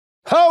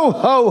Ho,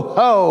 ho,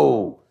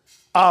 ho.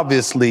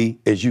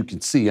 Obviously, as you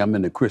can see, I'm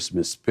in the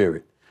Christmas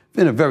spirit.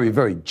 In a very,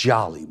 very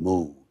jolly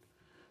mood.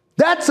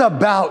 That's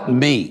about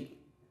me.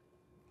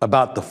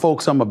 About the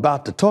folks I'm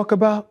about to talk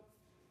about,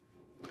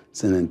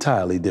 it's an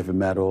entirely different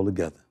matter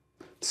altogether.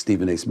 The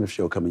Stephen A. Smith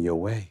Show coming your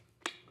way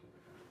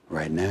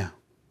right now.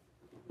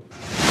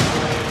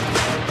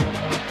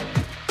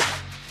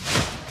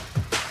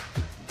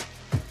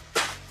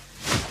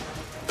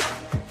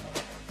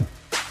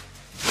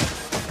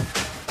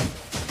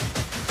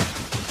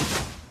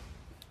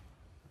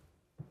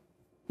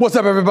 What's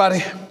up,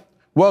 everybody?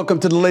 Welcome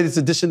to the latest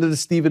edition of the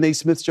Stephen A.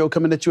 Smith Show,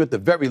 coming at you at the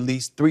very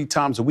least 3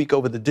 times a week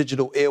over the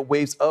digital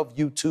airwaves of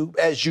YouTube.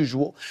 As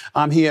usual,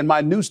 I'm here in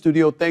my new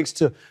studio thanks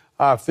to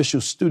our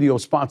official studio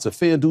sponsor,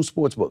 FanDuel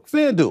Sportsbook.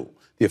 FanDuel,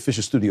 the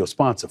official studio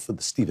sponsor for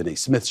the Stephen A.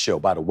 Smith Show.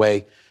 By the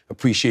way,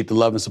 appreciate the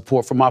love and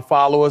support from my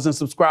followers and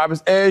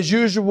subscribers. As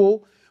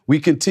usual, we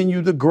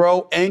continue to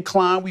grow and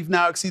climb. We've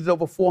now exceeded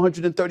over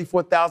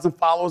 434,000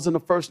 followers in the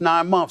first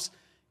 9 months.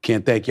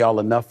 Can't thank y'all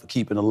enough for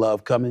keeping the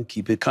love coming.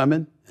 Keep it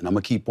coming, and I'm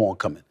going to keep on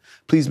coming.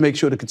 Please make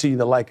sure to continue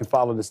to like and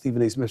follow the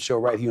Stephen A. Smith Show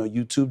right here on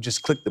YouTube.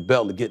 Just click the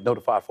bell to get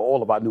notified for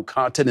all of our new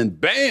content, and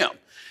bam,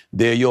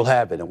 there you'll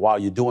have it. And while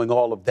you're doing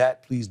all of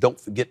that, please don't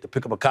forget to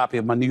pick up a copy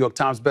of my New York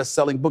Times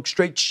best-selling book,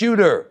 Straight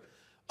Shooter,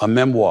 a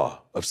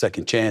memoir of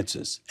second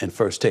chances and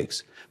first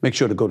takes. Make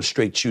sure to go to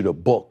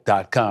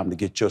straightshooterbook.com to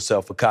get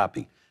yourself a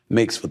copy.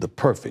 Makes for the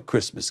perfect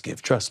Christmas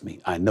gift. Trust me,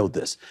 I know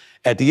this.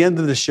 At the end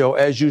of the show,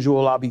 as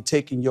usual, I'll be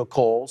taking your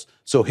calls,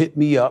 so hit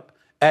me up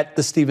at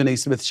the Stephen A.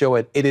 Smith Show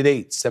at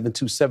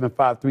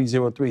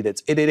 888-727-5303.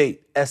 That's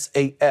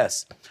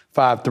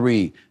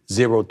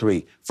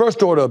 888-SAS-5303.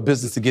 First order of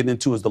business to get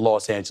into is the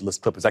Los Angeles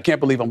Clippers. I can't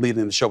believe I'm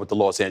leading the show with the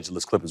Los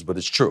Angeles Clippers, but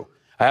it's true.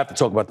 I have to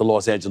talk about the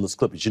Los Angeles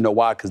Clippers. You know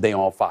why? Because they're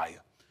on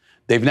fire.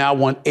 They've now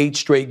won 8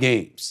 straight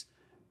games,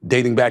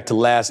 dating back to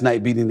last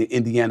night, beating the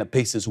Indiana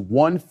Pacers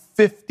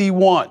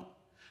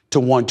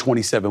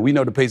 151-127. We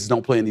know the Pacers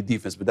don't play any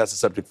defense, but that's a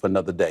subject for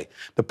another day.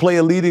 The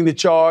player leading the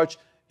charge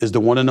is the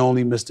one and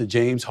only Mr.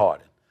 James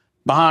Harden.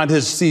 Behind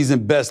his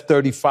season best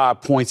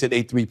 35 points at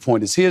 8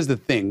 3-pointers. Here's the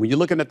thing. When you're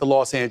looking at the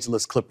Los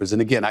Angeles Clippers,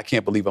 and again, I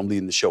can't believe I'm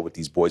leading the show with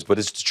these boys, but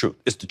it's the truth.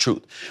 It's the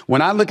truth.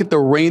 When I look at the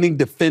reigning,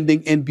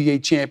 defending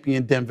NBA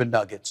champion Denver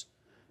Nuggets,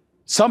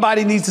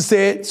 somebody needs to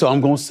say it, so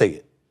I'm going to say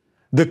it.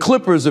 The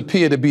Clippers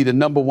appear to be the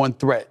number 1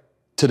 threat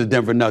to the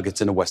Denver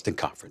Nuggets in the Western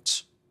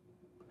Conference.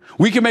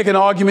 We can make an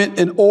argument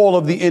in all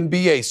of the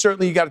NBA.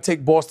 Certainly, you got to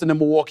take Boston and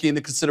Milwaukee into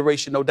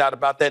consideration, no doubt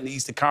about that, in the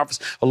Eastern Conference,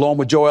 along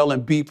with Joel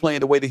Embiid playing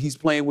the way that he's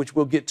playing, which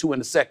we'll get to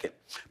in a second.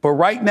 But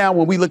right now,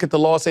 when we look at the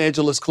Los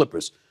Angeles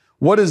Clippers,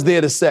 what is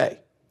there to say?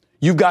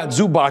 You've got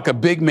Zubac, a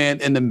big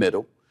man in the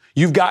middle.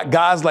 You've got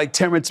guys like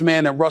Terrence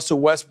Mann and Russell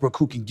Westbrook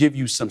who can give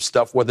you some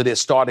stuff, whether they're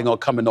starting or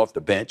coming off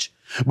the bench.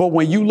 But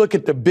when you look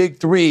at the big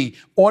 3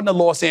 on the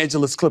Los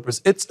Angeles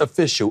Clippers, it's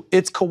official.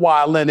 It's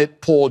Kawhi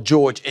Leonard, Paul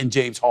George, and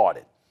James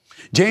Harden.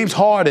 James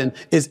Harden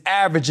is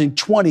averaging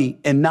 20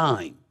 and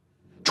 9.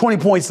 20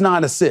 points,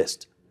 9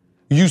 assists.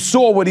 You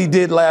saw what he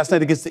did last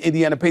night against the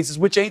Indiana Pacers,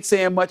 which ain't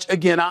saying much.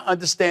 Again, I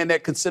understand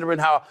that considering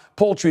how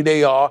paltry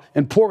they are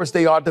and porous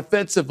they are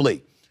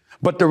defensively.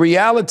 But the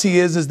reality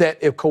is that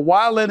if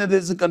Kawhi Leonard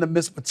isn't going to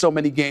miss for so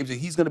many games and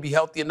he's going to be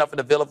healthy enough and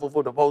available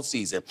for the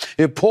postseason,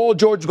 if Paul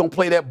George is going to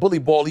play that bully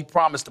ball he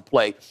promised to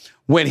play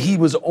when he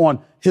was on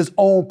his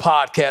own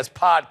podcast,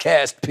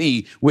 Podcast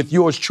P, with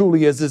yours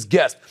truly as his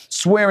guest,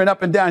 swearing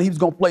up and down he was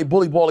going to play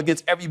bully ball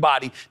against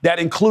everybody, that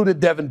included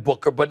Devin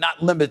Booker, but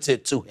not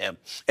limited to him.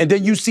 And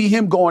then you see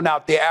him going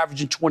out there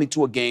averaging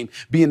 22 a game,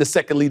 being the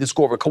second leading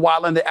scorer. Kawhi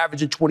Leonard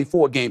averaging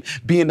 24 a game,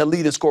 being the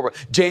leading scorer.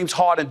 James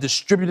Harden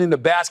distributing the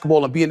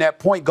basketball and being that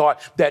point guard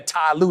that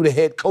Ty Lue, the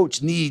head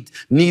coach,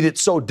 needed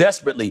so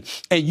desperately.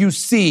 And you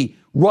see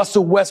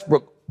Russell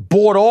Westbrook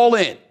bought all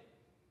in.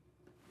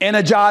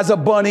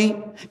 Energizer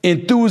Bunny,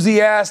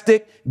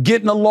 enthusiastic,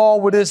 getting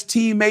along with his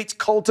teammates,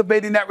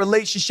 cultivating that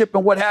relationship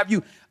and what have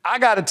you. I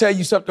got to tell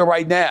you something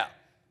right now.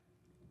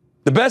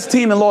 The best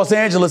team in Los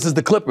Angeles is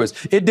the Clippers.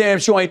 It damn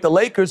sure ain't the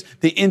Lakers,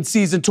 the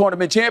in-season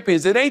tournament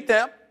champions. It ain't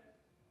them.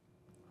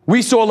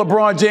 We saw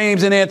LeBron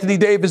James and Anthony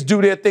Davis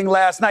do their thing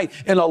last night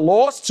in a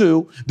loss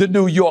to the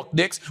New York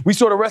Knicks. We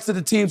saw the rest of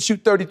the team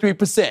shoot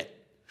 33%.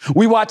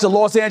 We watched a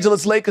Los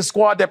Angeles Lakers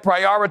squad that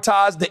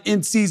prioritized the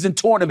in-season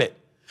tournament.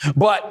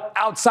 But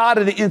outside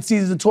of the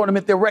in-season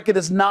tournament, their record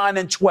is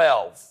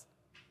 9-12.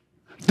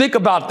 Think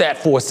about that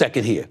for a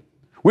second here.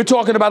 We're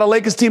talking about a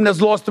Lakers team that's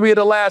lost 3 of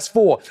the last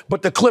 4,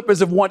 but the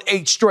Clippers have won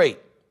 8 straight.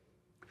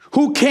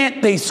 Who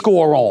can't they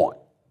score on?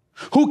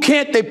 Who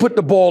can't they put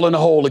the ball in the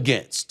hole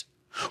against?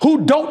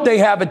 Who don't they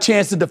have a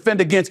chance to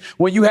defend against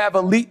when you have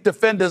elite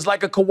defenders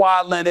like a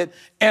Kawhi Leonard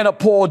and a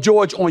Paul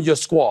George on your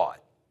squad?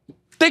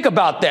 Think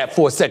about that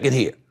for a second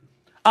here.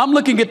 I'm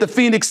looking at the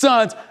Phoenix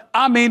Suns.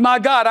 I mean, my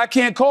God, I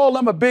can't call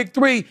them a big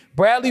 3.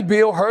 Bradley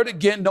Beal hurt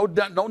again. No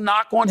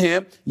knock on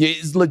him.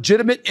 It's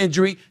legitimate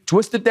injury.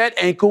 Twisted that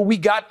ankle. We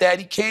got that.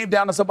 He came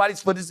down on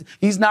somebody's foot.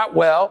 He's not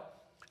well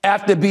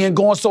after being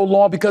gone so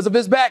long because of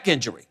his back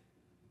injury.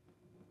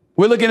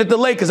 We're looking at the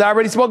Lakers. I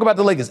already spoke about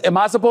the Lakers. Am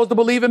I supposed to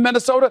believe in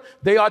Minnesota?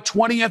 They are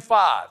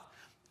 20-5.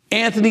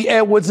 Anthony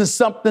Edwards is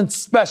something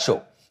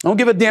special. I don't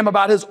give a damn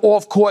about his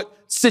off-court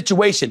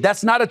situation.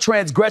 That's not a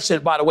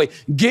transgression, by the way.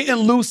 Getting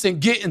loose and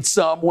getting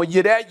some when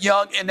you're that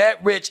young and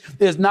that rich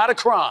is not a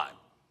crime.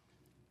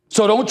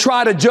 So don't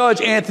try to judge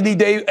Anthony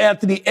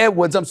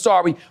Edwards,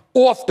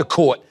 off the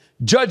court.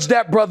 Judge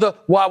that brother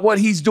while what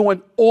he's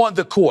doing on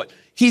the court.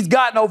 He's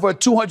gotten over a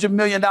 $200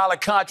 million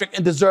contract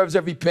and deserves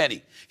every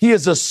penny. He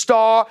is a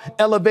star,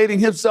 elevating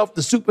himself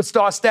to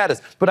superstar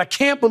status. But I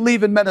can't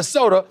believe in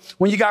Minnesota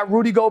when you got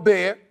Rudy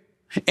Gobert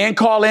and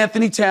Karl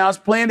Anthony Towns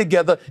playing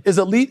together, as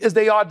elite as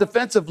they are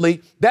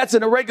defensively. That's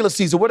in the regular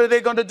season. What are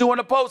they going to do in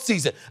the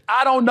postseason?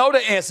 I don't know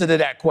the answer to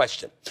that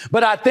question,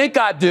 but I think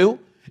I do.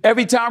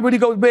 Every time Rudy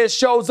Gobert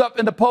shows up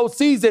in the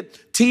postseason,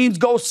 teams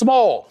go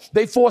small.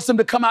 They force him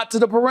to come out to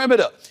the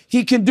perimeter.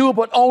 He can do it,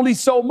 but only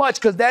so much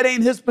because that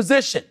ain't his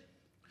position.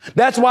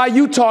 That's why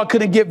Utah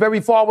couldn't get very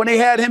far when they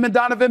had him and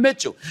Donovan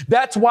Mitchell.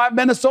 That's why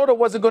Minnesota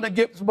wasn't going to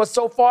get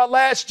so far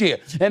last year.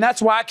 And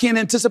that's why I can't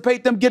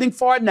anticipate them getting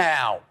far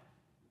now.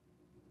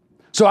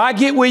 So I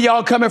get where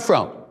y'all coming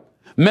from.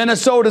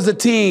 Minnesota's a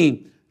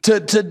team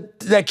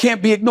that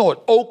can't be ignored.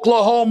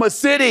 Oklahoma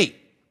City,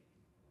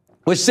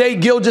 with Shai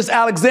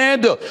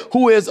Gilgeous-Alexander,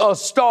 who is a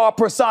star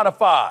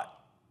personified.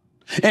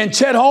 And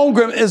Chet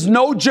Holmgren is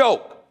no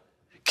joke.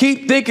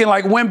 Keep thinking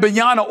like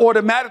Wembanyama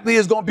automatically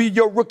is going to be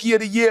your rookie of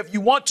the year if you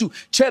want to.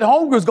 Chet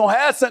Holmgren is going to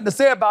have something to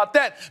say about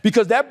that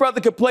because that brother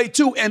can play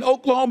too, and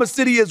Oklahoma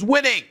City is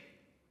winning.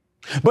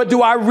 But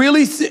am I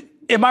really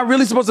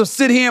supposed to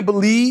sit here and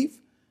believe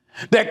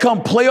that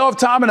come playoff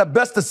time in a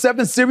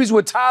best-of-7 series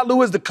with Ty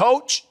Lue as the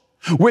coach,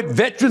 with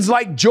veterans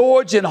like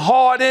George and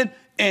Harden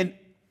and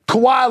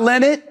Kawhi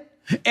Leonard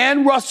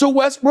and Russell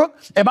Westbrook,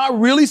 am I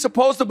really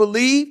supposed to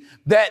believe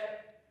that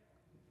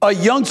a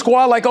young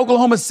squad like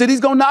Oklahoma City is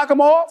going to knock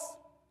them off?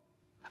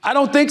 I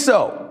don't think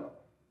so.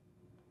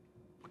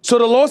 So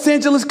the Los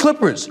Angeles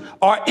Clippers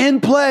are in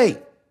play.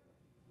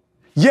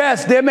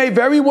 Yes, there may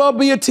very well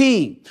be a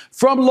team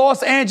from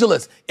Los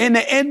Angeles in the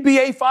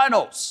NBA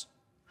Finals,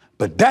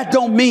 but that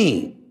don't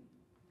mean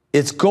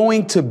it's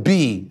going to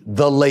be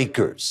the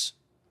Lakers.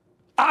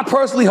 I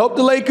personally hope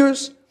the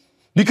Lakers,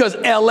 because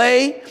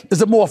LA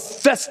is a more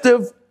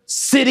festive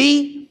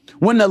city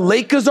when the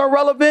Lakers are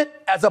relevant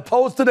as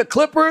opposed to the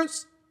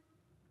Clippers.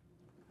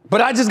 But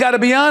I just got to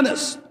be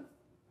honest.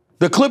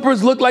 The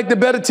Clippers look like the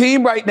better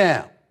team right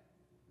now.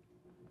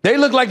 They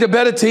look like the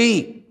better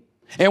team.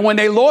 And when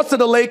they lost to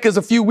the Lakers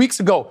a few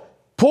weeks ago,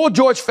 Paul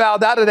George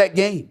fouled out of that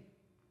game.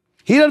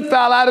 He doesn't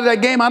foul out of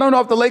that game. I don't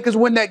know if the Lakers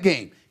win that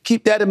game.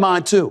 Keep that in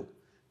mind, too.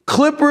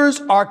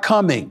 Clippers are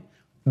coming.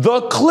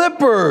 The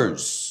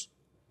Clippers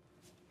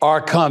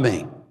are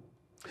coming.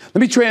 Let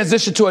me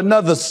transition to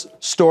another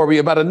story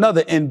about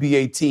another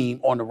NBA team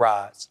on the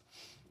rise.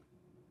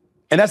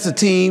 And that's a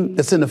team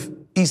that's in the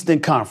Eastern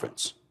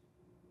Conference.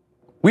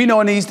 We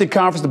know in the Eastern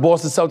Conference, the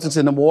Boston Celtics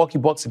and the Milwaukee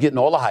Bucks are getting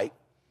all the hype.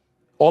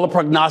 All the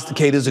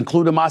prognosticators,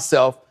 including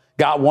myself,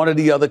 got one or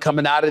the other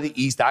coming out of the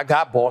East. I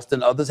got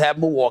Boston. Others have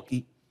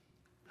Milwaukee.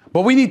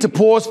 But we need to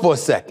pause for a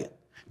second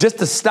just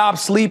to stop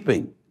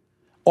sleeping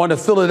on the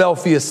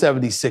Philadelphia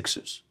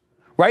 76ers.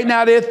 Right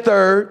now, they're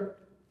third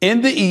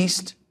in the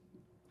East.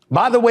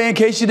 By the way, in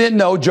case you didn't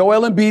know,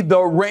 Joel Embiid,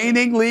 the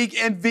reigning league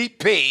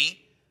MVP,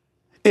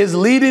 is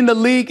leading the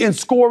league in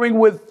scoring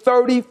with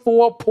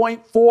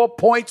 34.4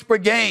 points per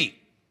game,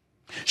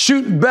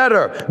 shooting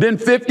better than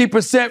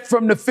 50%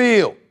 from the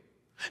field.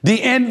 The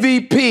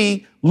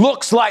MVP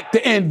looks like the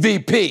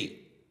MVP.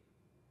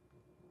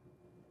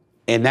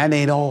 And that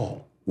ain't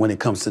all when it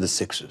comes to the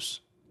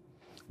Sixers.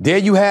 There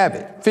you have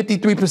it,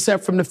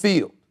 53% from the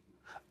field,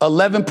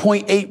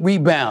 11.8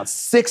 rebounds,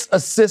 6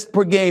 assists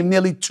per game,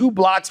 nearly 2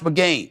 blocks per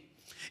game.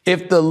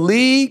 If the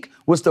league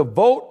was to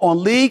vote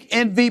on league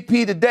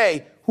MVP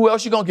today, who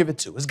else you going to give it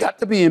to? It's got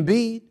to be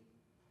Embiid.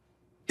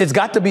 It's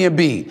got to be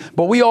Embiid.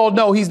 But we all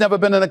know he's never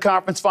been in the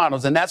conference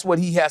finals, and that's what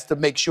he has to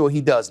make sure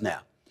he does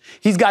now.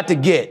 He's got to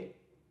get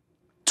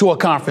to a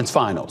conference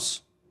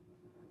finals.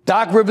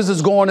 Doc Rivers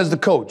is going as the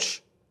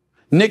coach.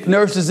 Nick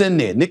Nurse is in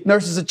there. Nick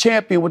Nurse is a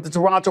champion with the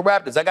Toronto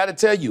Raptors. I got to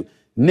tell you,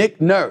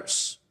 Nick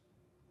Nurse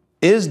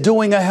is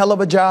doing a hell of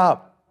a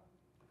job.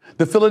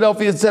 The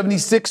Philadelphia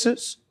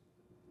 76ers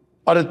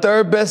are the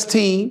third best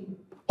team,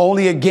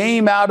 only a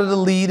game out of the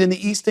lead in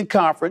the Eastern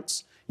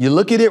Conference. You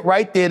look at it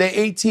right there, they're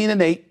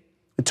 18-8,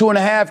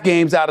 2.5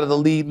 games out of the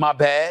lead, my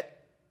bad.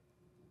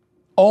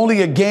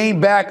 Only a game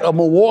back of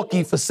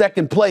Milwaukee for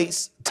second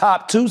place,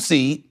 top 2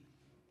 seed.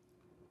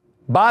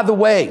 By the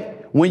way,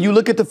 when you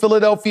look at the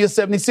Philadelphia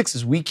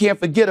 76ers, we can't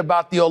forget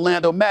about the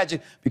Orlando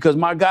Magic because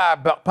my guy,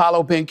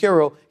 Paolo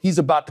Banchero, he's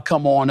about to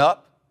come on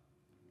up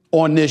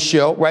on this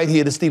show right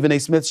here, the Stephen A.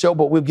 Smith Show,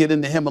 but we'll get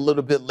into him a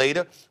little bit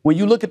later. When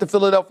you look at the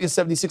Philadelphia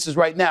 76ers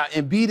right now,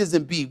 Embiid is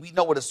Embiid. We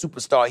know what a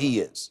superstar he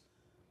is.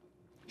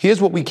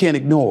 Here's what we can't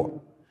ignore: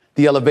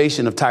 the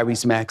elevation of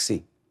Tyrese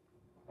Maxey,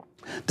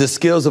 the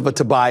skills of a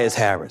Tobias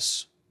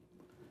Harris,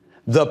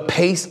 the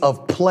pace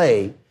of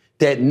play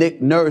that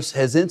Nick Nurse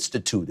has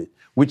instituted.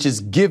 which has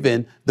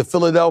given the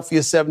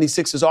Philadelphia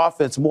 76ers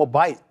offense more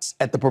bites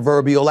at the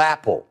proverbial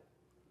apple.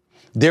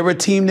 They're a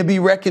team to be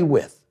reckoned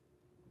with.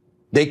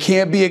 They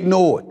can't be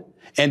ignored.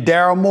 And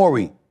Daryl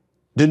Morey,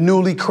 the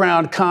newly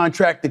crowned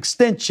contract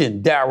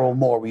extension Daryl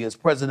Morey as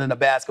president of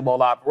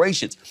basketball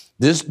operations.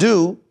 This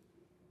dude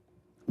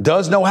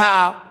does know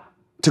how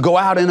to go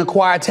out and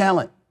acquire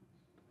talent.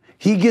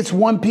 He gets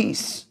one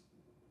piece.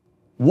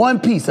 One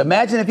piece.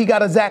 Imagine if he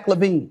got a Zach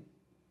LaVine.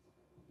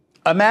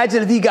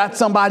 Imagine if he got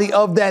somebody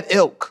of that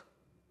ilk.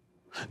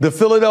 The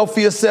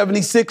Philadelphia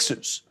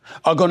 76ers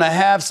are going to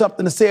have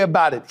something to say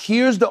about it.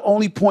 Here's the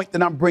only point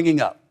that I'm bringing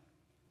up.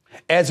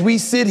 As we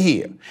sit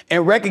here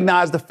and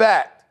recognize the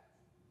fact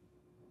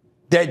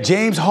that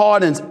James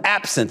Harden's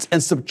absence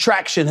and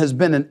subtraction has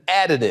been an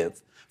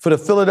additive for the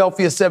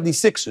Philadelphia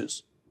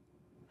 76ers,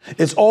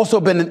 it's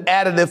also been an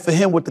additive for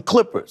him with the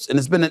Clippers, and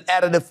it's been an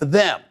additive for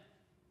them.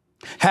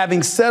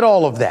 Having said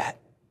all of that,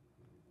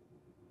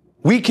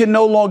 we can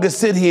no longer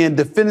sit here and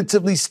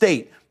definitively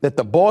state that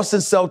the Boston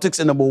Celtics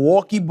and the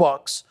Milwaukee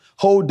Bucks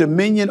hold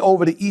dominion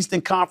over the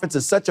Eastern Conference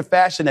in such a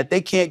fashion that they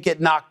can't get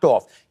knocked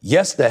off.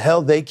 Yes, the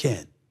hell they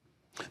can.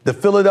 The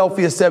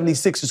Philadelphia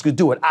 76ers could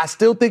do it. I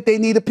still think they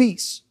need a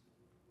piece.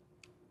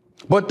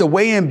 But the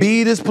way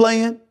Embiid is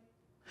playing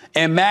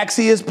and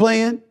Maxey is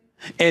playing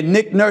and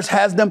Nick Nurse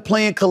has them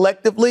playing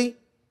collectively,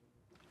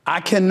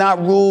 I cannot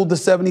rule the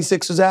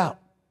 76ers out.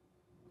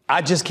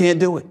 I just can't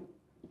do it.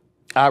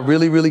 I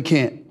really, really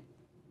can't.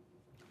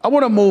 I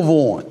want to move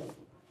on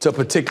to a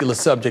particular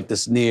subject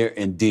that's near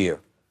and dear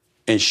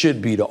and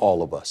should be to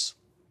all of us.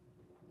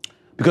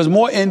 Because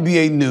more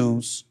NBA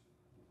news,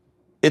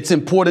 it's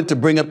important to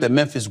bring up that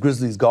Memphis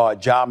Grizzlies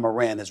guard Ja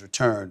Morant has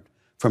returned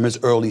from his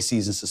early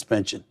season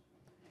suspension.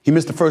 He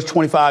missed the first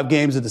 25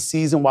 games of the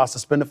season while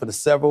suspended for the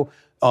several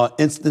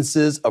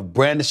instances of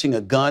brandishing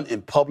a gun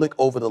in public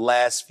over the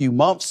last few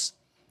months.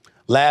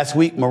 Last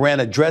week,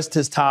 Morant addressed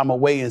his time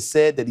away and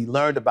said that he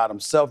learned about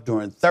himself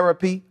during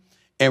therapy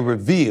and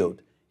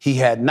revealed he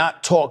had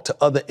not talked to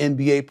other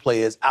NBA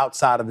players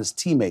outside of his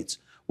teammates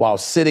while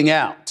sitting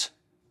out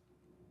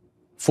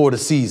for the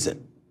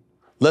season.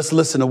 Let's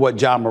listen to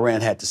what Ja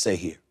Morant had to say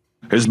here.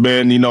 It's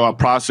been, a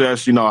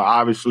process.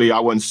 Obviously I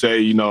wouldn't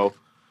say,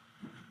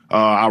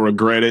 I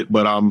regret it,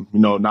 but I'm,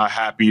 not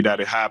happy that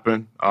it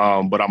happened.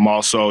 But I'm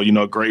also,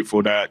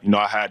 grateful that,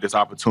 I had this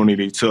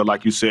opportunity to,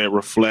 like you said,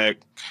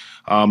 reflect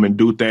and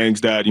do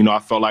things that, I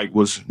felt like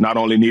was not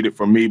only needed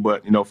for me,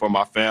 but, for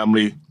my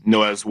family,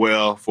 as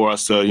well, for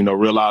us to,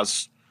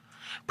 realize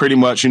pretty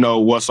much,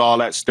 what's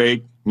all at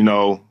stake,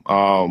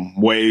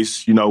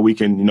 ways, we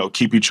can,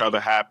 keep each other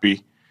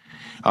happy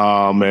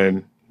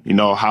and,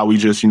 how we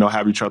just,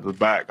 have each other's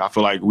back. I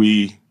feel like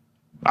we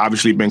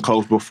obviously been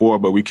close before,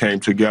 but we came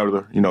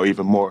together,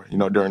 even more,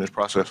 during this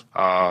process.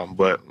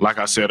 But like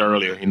I said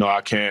earlier,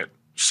 I can't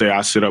say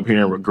I sit up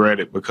here and regret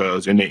it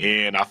because in the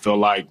end, I feel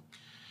like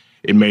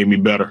it made me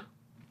better.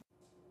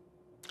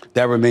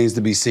 That remains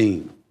to be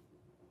seen.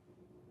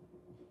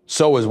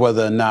 So is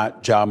whether or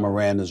not Ja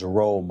Morant is a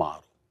role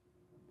model.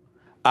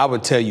 I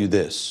would tell you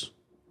this.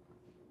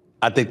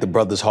 I think the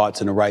brother's heart's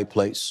in the right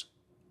place.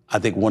 I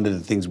think one of the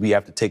things we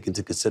have to take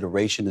into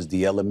consideration is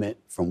the element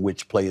from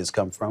which players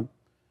come from.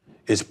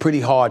 It's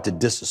pretty hard to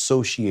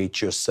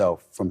disassociate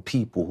yourself from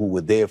people who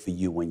were there for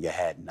you when you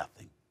had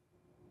nothing.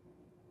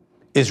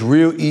 It's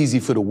real easy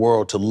for the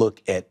world to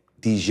look at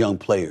these young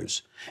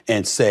players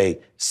and say,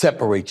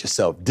 separate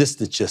yourself,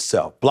 distance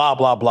yourself, blah,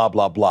 blah, blah,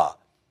 blah, blah,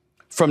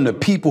 from the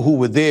people who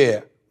were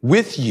there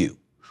with you,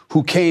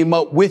 who came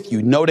up with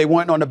you. No, they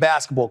weren't on the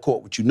basketball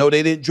court with you. No,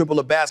 they didn't dribble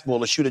a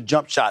basketball or shoot a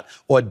jump shot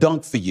or a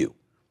dunk for you.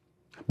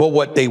 But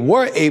what they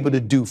were able to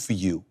do for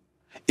you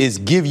is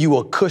give you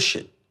a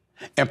cushion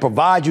and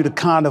provide you the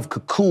kind of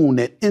cocoon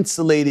that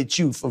insulated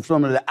you from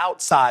some of the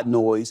outside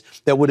noise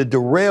that would have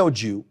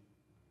derailed you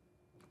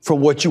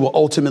from what you were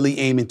ultimately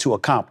aiming to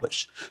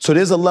accomplish. So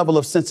there's a level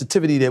of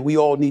sensitivity that we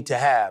all need to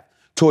have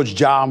towards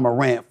Ja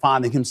Morant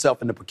finding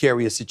himself in the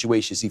precarious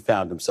situations he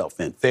found himself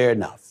in. Fair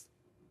enough.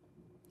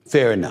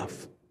 Fair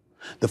enough.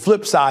 The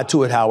flip side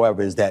to it,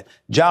 however, is that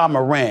Ja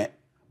Morant,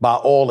 by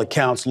all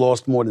accounts,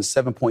 lost more than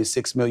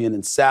 $7.6 million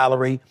in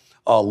salary,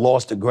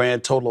 lost a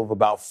grand total of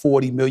about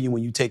 $40 million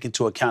when you take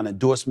into account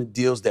endorsement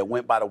deals that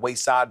went by the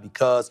wayside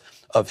because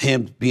of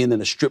him being in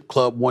a strip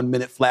club 1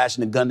 minute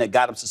flashing a gun that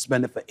got him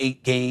suspended for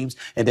 8 games.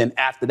 And then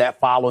after that,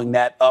 following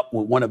that up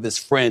with one of his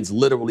friends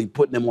literally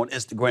putting him on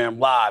Instagram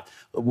Live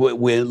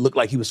where it looked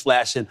like he was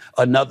flashing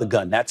another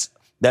gun. That's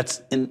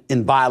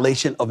in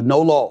violation of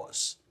no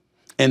laws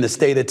in the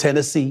state of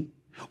Tennessee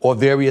or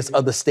various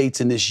other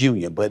states in this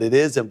union. But it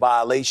is in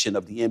violation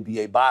of the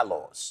NBA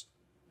bylaws,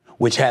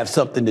 which have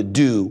something to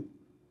do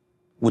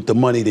with the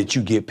money that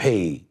you get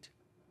paid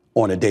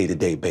on a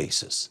day-to-day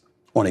basis,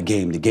 on a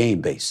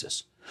game-to-game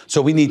basis. So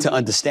we need to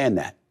understand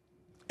that.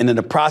 And in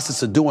the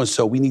process of doing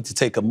so, we need to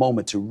take a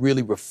moment to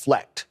really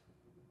reflect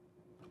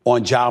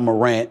on Ja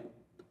Morant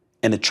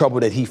and the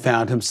trouble that he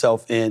found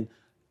himself in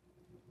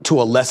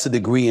to a lesser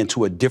degree and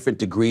to a different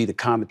degree, the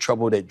kind of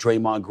trouble that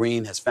Draymond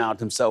Green has found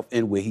himself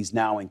in, where he's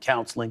now in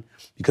counseling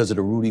because of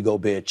the Rudy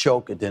Gobert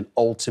choke, and then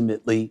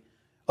ultimately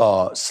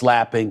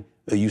slapping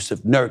Yusuf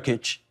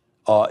Nurkic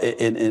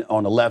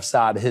on the left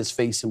side of his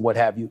face and what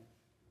have you.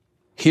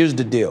 Here's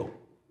the deal.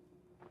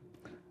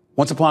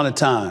 Once upon a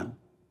time,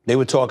 they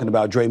were talking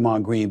about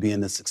Draymond Green being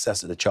the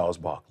successor to Charles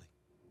Barkley.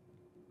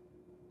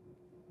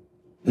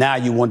 Now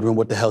you're wondering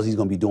what the hell he's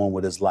going to be doing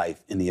with his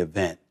life in the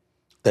event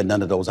that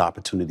none of those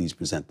opportunities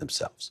present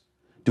themselves.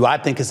 Do I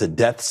think it's a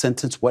death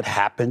sentence what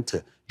happened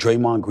to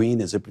Draymond Green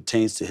as it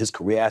pertains to his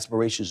career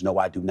aspirations? No,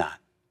 I do not.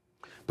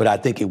 But I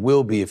think it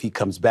will be if he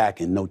comes back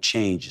and no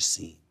change is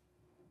seen.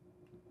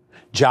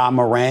 Ja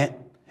Morant,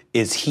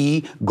 is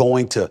he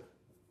going to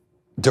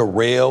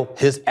derail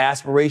his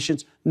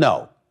aspirations?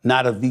 No,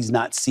 not if he's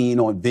not seen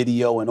on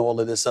video and all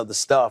of this other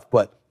stuff.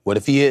 But what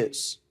if he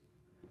is?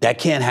 That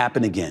can't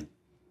happen again.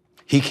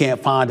 He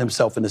can't find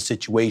himself in a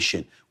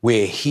situation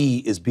where he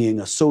is being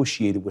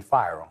associated with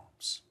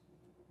firearms.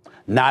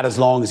 Not as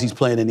long as he's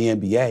playing in the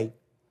NBA.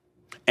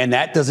 And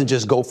that doesn't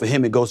just go for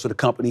him, it goes for the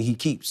company he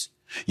keeps.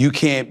 You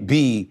can't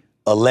be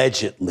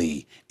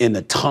allegedly in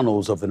the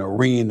tunnels of an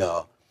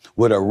arena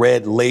with a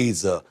red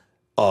laser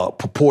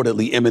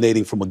purportedly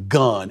emanating from a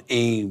gun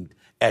aimed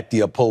at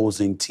the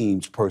opposing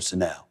team's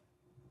personnel.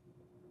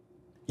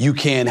 You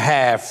can't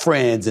have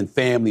friends and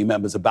family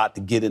members about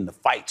to get into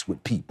fights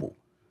with people.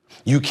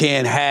 You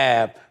can't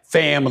have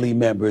family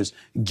members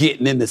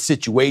getting into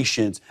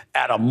situations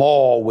at a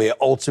mall where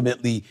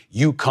ultimately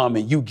you come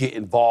and you get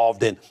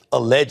involved and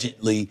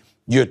allegedly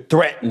you're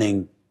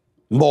threatening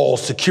mall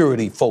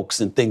security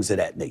folks and things of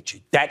that nature.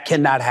 That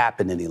cannot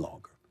happen any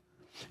longer.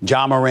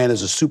 Ja Morant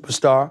is a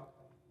superstar,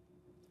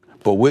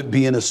 but with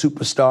being a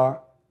superstar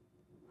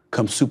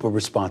comes super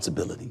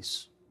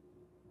responsibilities.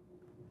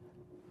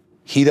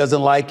 He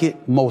doesn't like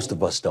it. Most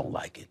of us don't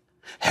like it.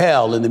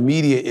 Hell, in the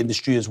media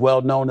industry, as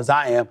well known as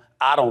I am,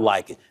 I don't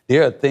like it.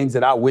 There are things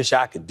that I wish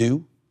I could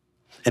do,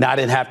 and I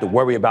didn't have to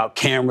worry about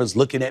cameras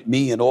looking at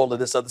me and all of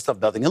this other stuff.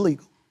 Nothing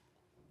illegal.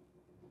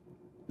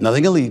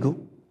 Nothing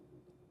illegal.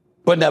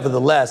 But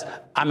nevertheless,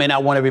 I may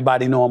not want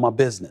everybody knowing my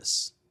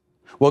business.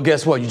 Well,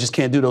 guess what? You just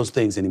can't do those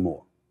things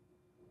anymore.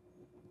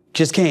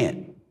 Just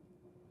can't.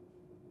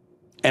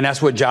 And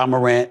that's what Ja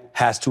Morant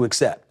has to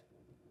accept.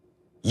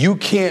 You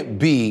can't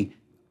be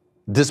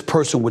this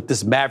person with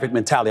this maverick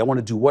mentality. I want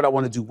to do what I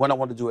want to do, when I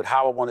want to do it,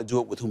 how I want to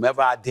do it, with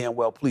whomever I damn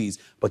well please,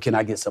 but can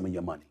I get some of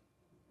your money?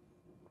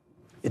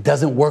 It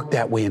doesn't work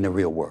that way in the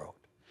real world.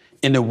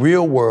 In the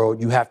real world,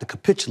 you have to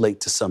capitulate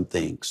to some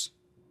things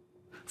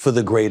for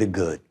the greater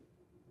good.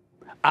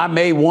 I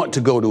may want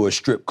to go to a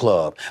strip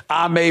club.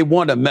 I may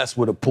want to mess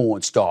with a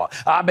porn star.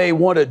 I may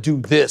want to do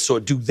this or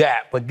do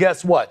that. But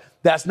guess what?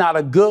 That's not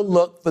a good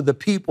look for the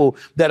people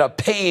that are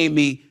paying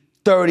me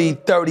 30,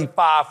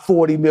 35,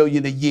 40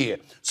 million a year.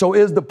 So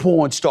is the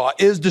porn star,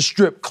 is the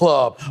strip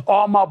club,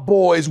 all my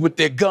boys with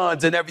their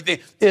guns and everything,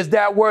 is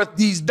that worth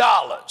these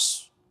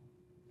dollars?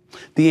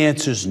 The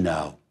answer's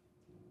no.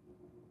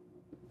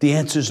 The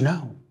answer's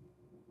no.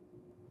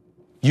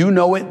 You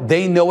know it,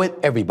 they know it,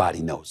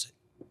 everybody knows it.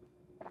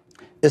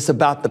 It's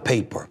about the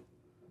paper.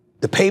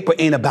 The paper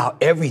ain't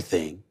about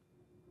everything,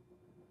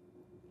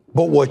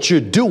 but what you're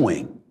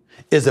doing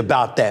is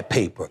about that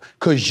paper,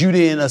 because you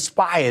didn't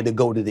aspire to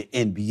go to the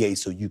NBA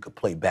so you could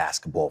play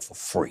basketball for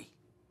free.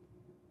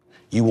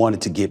 You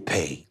wanted to get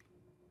paid.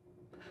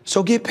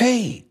 So get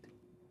paid.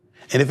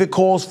 And if it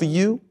calls for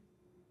you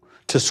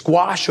to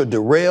squash or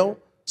derail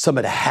some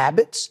of the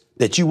habits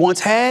that you once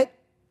had,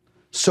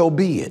 so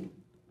be it.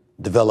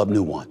 Develop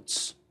new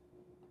ones.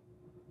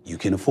 You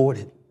can afford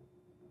it.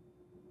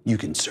 You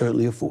can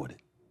certainly afford it.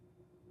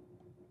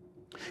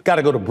 Got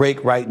to go to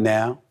break right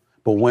now,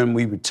 but when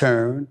we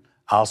return,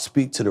 I'll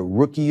speak to the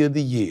Rookie of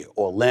the Year,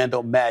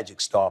 Orlando Magic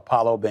star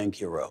Paolo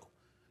Banchero.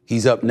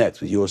 He's up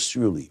next with yours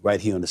truly,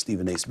 right here on the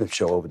Stephen A. Smith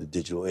Show over the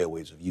digital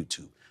airwaves of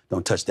YouTube.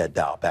 Don't touch that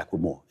dial. Back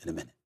with more in a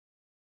minute.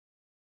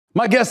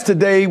 My guest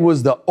today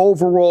was the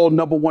overall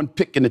 #1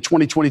 pick in the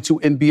 2022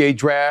 NBA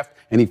draft,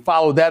 and he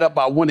followed that up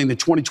by winning the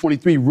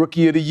 2023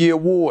 Rookie of the Year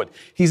award.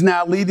 He's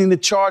now leading the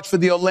charge for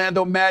the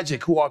Orlando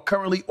Magic, who are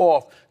currently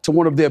off to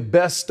one of their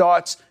best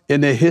starts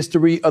in the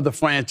history of the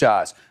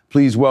franchise.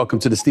 Please welcome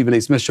to the Stephen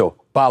A. Smith Show,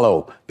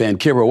 Paolo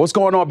Banchero. What's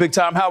going on, big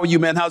time? How are you,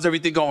 man? How's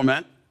everything going,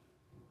 man?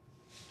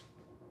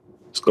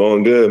 It's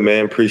going good,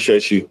 man.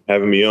 Appreciate you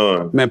having me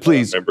on. Man,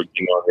 please. Remember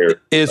getting on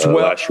here.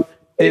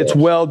 It's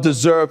well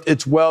deserved.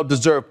 It's well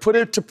deserved. Put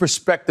it into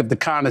perspective, the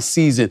kind of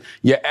season.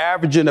 You're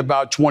averaging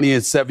about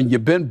 20-7.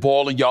 You've been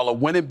balling. Y'all are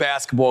winning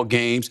basketball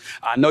games.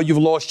 I know you've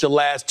lost your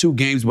last 2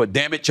 games, but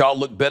damn it, y'all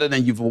look better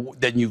than you've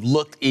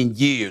looked in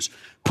years.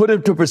 Put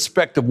into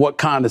perspective what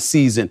kind of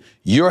season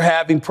you're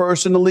having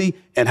personally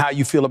and how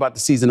you feel about the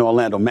season the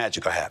Orlando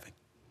Magic are having.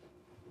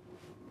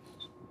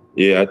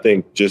 Yeah, I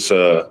think just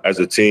as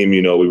a team,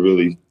 we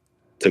really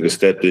took a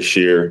step this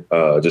year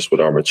just with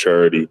our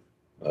maturity,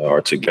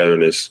 our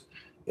togetherness,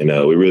 and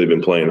we really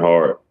been playing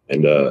hard.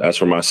 And as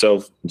for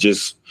myself,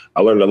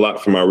 I learned a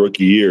lot from my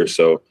rookie year.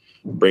 So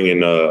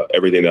bringing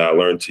everything that I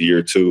learned to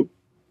year 2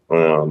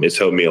 It's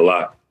helped me a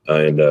lot.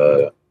 And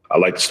I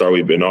like the start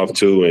we've been off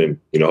to, and,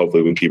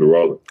 hopefully we can keep it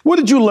rolling. What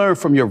did you learn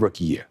from your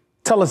rookie year?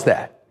 Tell us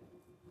that.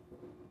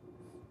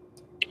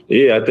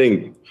 Yeah, I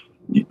think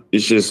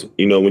it's just,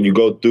 when you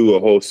go through a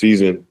whole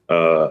season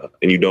and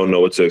you don't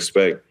know what to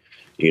expect,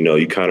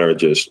 you kind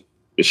of it's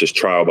just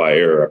trial by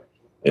error.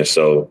 And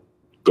so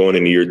going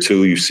into year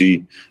 2, you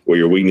see where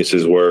your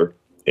weaknesses were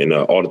and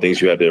all the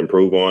things you had to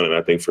improve on. And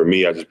I think for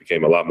me, I just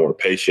became a lot more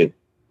patient,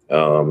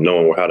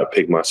 knowing how to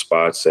pick my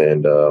spots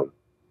and,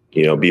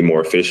 be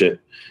more efficient.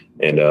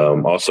 And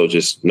also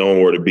just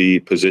knowing where to be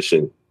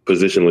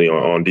positionally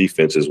on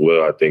defense as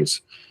well. I think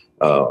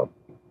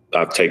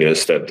I've taken a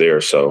step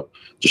there. So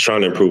just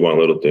trying to improve on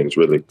little things,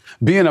 really.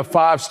 Being a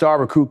 5-star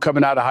recruit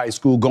coming out of high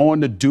school,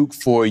 going to Duke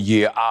for a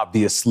year,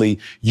 obviously,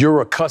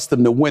 you're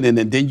accustomed to winning,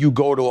 and then you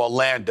go to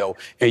Orlando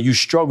and you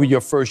struggle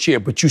your first year.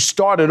 But you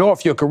started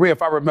off your career,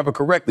 if I remember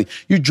correctly,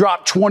 you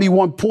dropped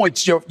 21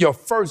 points, your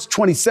first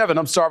game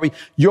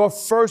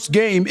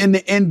in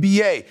the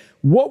NBA.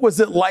 What was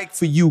it like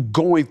for you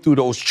going through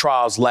those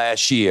trials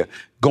last year,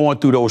 going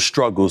through those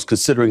struggles,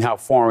 considering how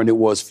foreign it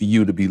was for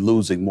you to be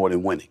losing more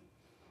than winning?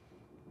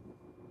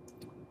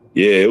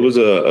 Yeah, it was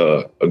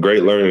a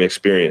great learning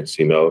experience.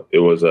 It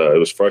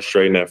was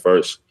frustrating at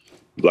first,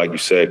 like you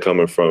said,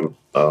 coming from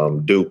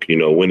Duke.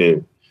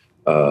 Winning.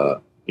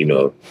 That's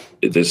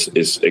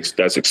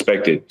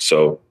expected.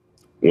 So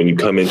when you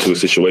come into a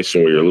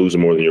situation where you're losing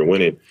more than you're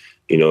winning,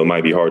 it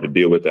might be hard to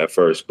deal with at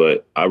first.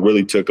 But I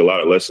really took a lot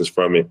of lessons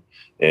from it,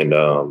 and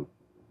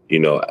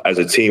as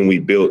a team, we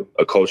built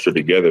a culture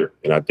together,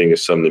 and I think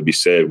it's something to be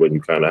said when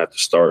you kind of have to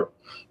start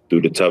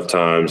through the tough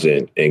times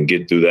and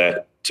get through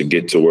that to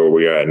get to where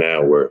we are at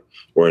now, where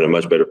we're in a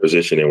much better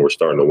position and we're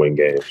starting to win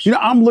games.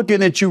 I'm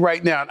looking at you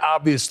right now, and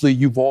obviously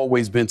you've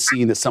always been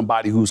seen as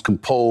somebody who's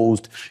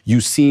composed. You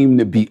seem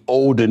to be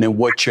older than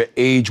what your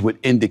age would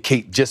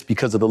indicate just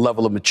because of the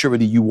level of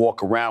maturity you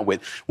walk around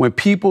with. When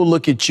people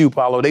look at you,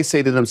 Paolo, they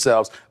say to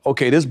themselves,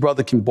 okay, this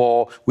brother can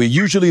ball. We're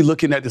usually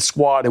looking at the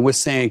squad and we're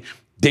saying,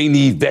 they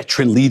need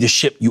veteran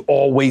leadership. You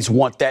always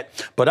want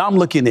that. But I'm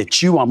looking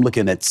at you. I'm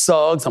looking at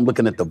Suggs. I'm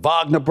looking at the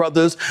Wagner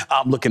brothers.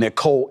 I'm looking at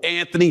Cole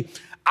Anthony.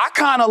 I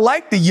kind of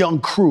like the young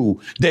crew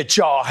that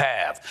y'all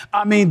have.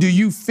 I mean, do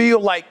you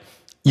feel like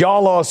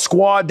y'all are a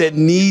squad that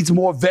needs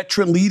more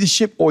veteran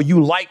leadership, or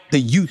you like the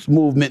youth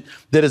movement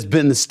that has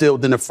been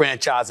instilled in the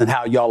franchise and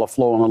how y'all are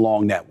flowing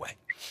along that way?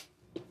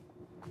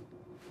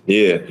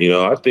 Yeah,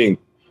 I think,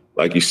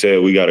 like you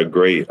said, we got a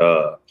great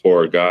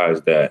core of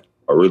guys that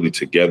are really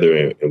together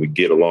and we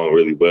get along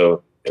really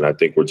well. And I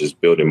think we're just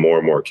building more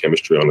and more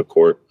chemistry on the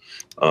court.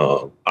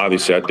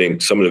 Obviously, I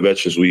think some of the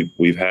veterans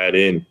we've had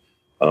in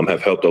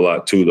have helped a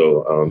lot too,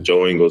 though.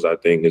 Joe Ingles, I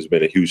think, has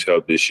been a huge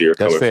help this year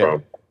coming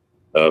from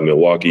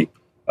Milwaukee.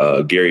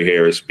 Gary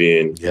Harris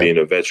being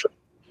a veteran,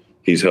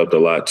 he's helped a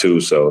lot too.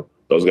 So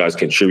those guys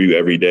contribute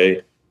every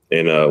day.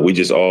 And we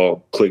just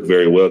all click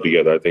very well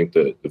together. I think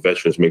the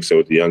veterans mix in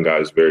with the young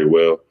guys very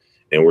well.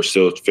 And we're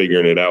still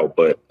figuring it out,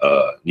 but,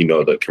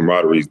 the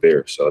camaraderie is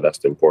there. So that's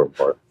the important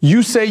part.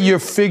 You say you're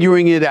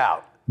figuring it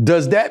out.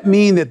 Does that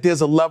mean that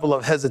there's a level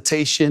of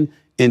hesitation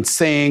in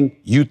saying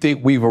you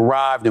think we've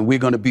arrived and we're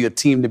going to be a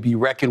team to be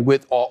reckoned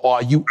with? Or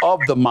are you of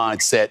the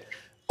mindset,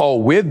 oh,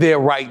 we're there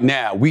right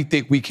now, we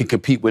think we can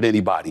compete with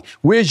anybody?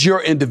 Where's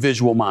your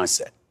individual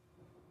mindset?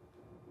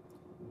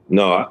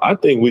 No, I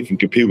think we can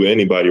compete with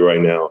anybody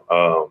right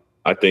now.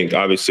 I think,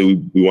 obviously,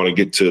 we want to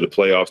get to the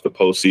playoffs, the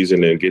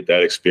postseason, and get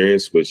that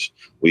experience, which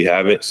we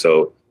haven't.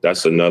 So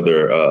that's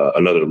another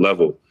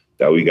level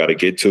that we got to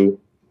get to.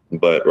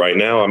 But right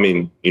now, I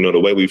mean, the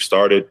way we've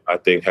started, I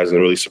think hasn't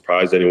really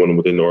surprised anyone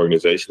within the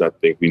organization. I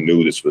think we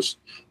knew this was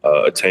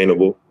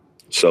attainable.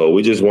 So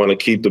we just want to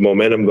keep the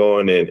momentum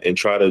going and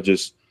try to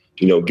just,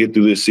 get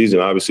through this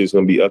season. Obviously, it's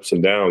going to be ups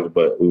and downs,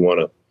 but we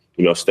want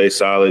to, stay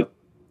solid.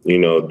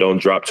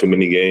 Don't drop too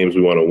many games.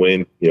 We want to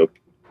win,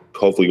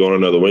 hopefully go on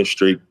another win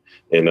streak.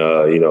 And,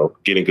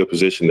 get in good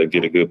position to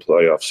get a good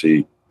playoff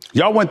seed.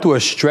 Y'all went through a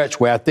stretch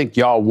where I think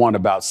y'all won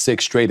about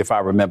 6 straight, if I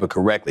remember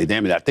correctly.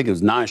 Damn it, I think it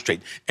was 9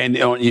 straight. And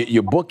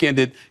your book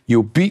ended,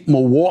 you beat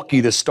Milwaukee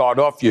to start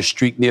off your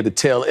streak. Near the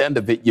tail end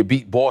of it, you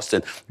beat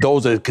Boston.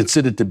 Those are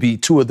considered to be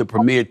 2 of the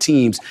premier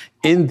teams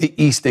in the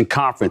Eastern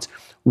Conference.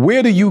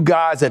 Where do you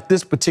guys at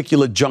this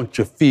particular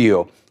juncture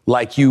feel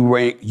like you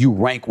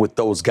rank with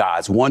those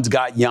guys? One's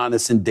got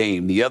Giannis and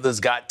Dame. The other's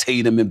got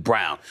Tatum and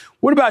Brown.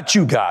 What about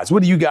you guys?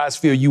 What do you guys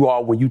feel you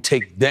are when you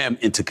take them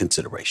into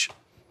consideration?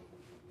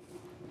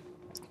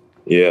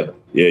 Yeah,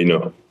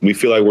 we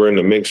feel like we're in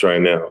the mix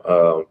right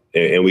now,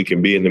 and we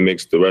can be in the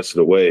mix the rest of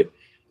the way.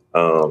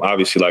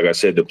 Obviously, like I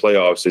said, the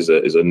playoffs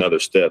is another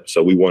step,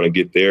 so we want to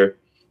get there.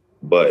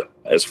 But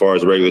as far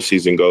as regular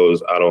season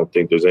goes, I don't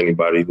think there's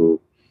anybody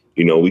who,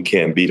 we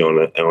can't beat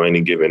on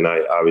any given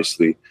night.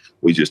 Obviously,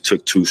 we just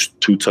took two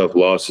tough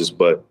losses,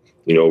 but,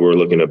 we're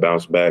looking to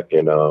bounce back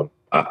and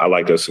I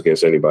like us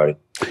against anybody.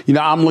 You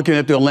know, I'm looking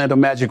at the Orlando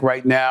Magic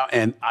right now,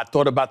 and I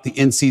thought about the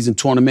in-season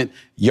tournament.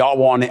 Y'all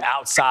were on the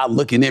outside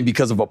looking in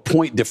because of a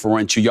point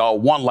differential. Y'all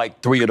won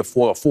like 3 of the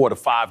 4 or 4 to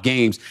 5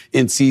 games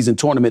in-season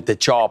tournament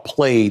that y'all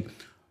played.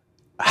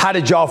 How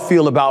did y'all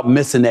feel about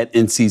missing that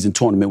in-season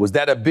tournament? Was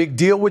that a big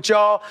deal with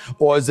y'all?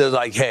 Or is it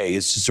like, hey,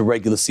 it's just a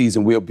regular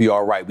season, we'll be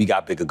all right, we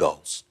got bigger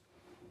goals?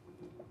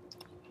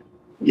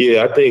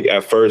 Yeah, I think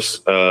at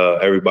first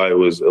everybody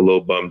was a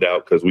little bummed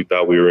out because we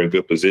thought we were in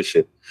good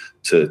position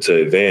to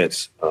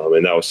advance.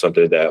 And that was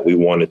something that we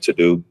wanted to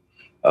do.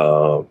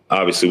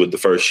 Obviously, with the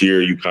first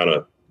year, you kind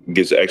of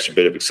gives an extra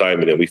bit of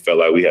excitement, and we felt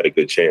like we had a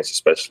good chance,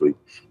 especially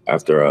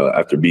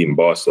after beating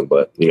Boston.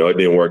 But, you know, it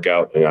didn't work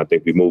out, and I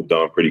think we moved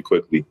on pretty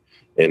quickly.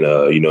 And,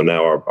 you know,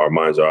 now our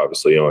minds are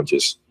obviously on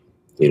just,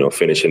 you know,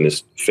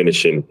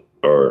 finishing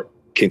or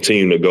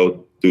continuing to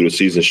go through the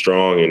season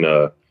strong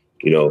and,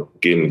 you know,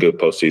 getting good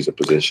postseason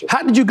position.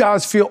 How did you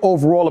guys feel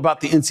overall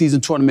about the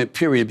in-season tournament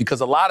period? Because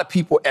a lot of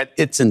people at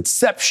its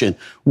inception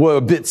were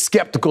a bit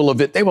skeptical of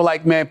it. They were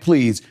like, man,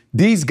 please,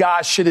 these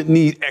guys shouldn't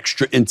need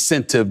extra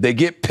incentive. They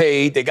get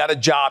paid. They got a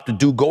job to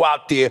do. Go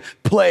out there,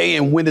 play,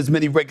 and win as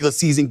many regular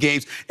season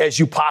games as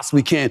you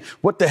possibly can.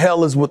 What the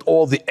hell is with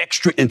all the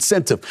extra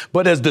incentive?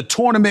 But as the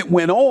tournament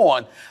went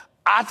on,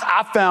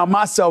 I found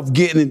myself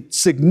getting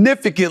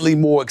significantly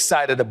more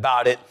excited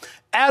about it.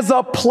 As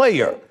a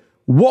player,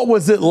 what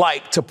was it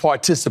like to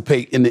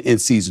participate in the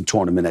in-season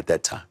tournament at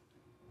that time?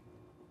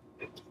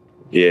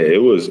 Yeah,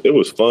 it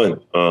was fun.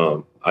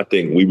 I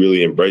think we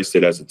really embraced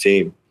it as a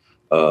team.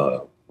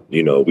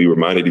 You know, we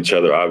reminded each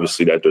other,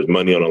 obviously, that there's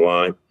money on the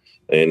line.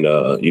 And,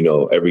 you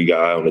know, every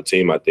guy on the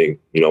team, I think,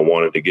 you know,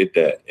 wanted to get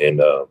that. And,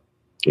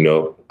 you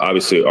know,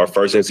 obviously, our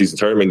first in-season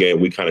tournament game,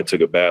 we kind of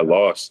took a bad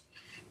loss.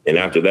 And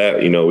after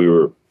that, you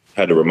know,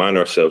 had to remind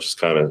ourselves just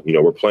kind of, you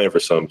know, we're playing for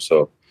something.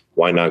 So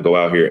why not go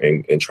out here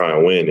and try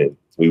and win? And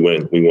we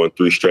won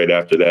 3 straight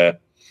after that,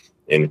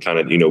 and kind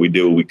of, you know, we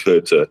did what we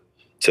could to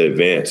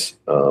advance.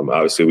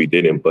 Obviously we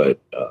didn't, but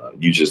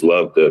you just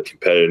love the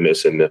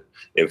competitiveness and the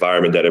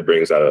environment that it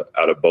brings out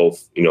of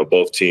both, you know,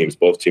 both teams.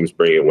 Both teams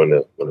bring it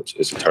when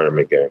it's a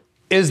tournament game.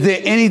 Is there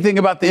anything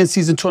about the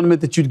in-season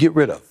tournament that you'd get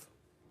rid of?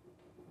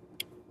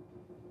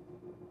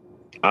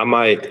 I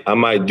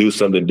might do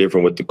something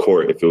different with the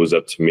court if it was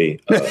up to me.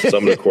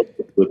 Some of the court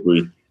are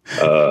slippery.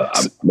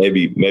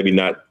 Maybe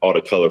not all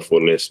the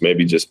colorfulness.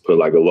 Maybe just put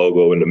like a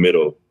logo in the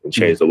middle and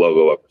change the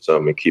logo up or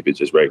something and keep it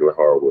just regular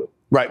hardwood.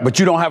 Right, but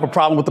you don't have a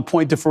problem with the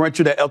point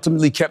differential that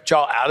ultimately kept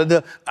y'all out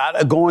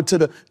of going to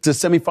the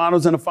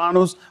semifinals and the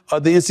finals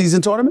of the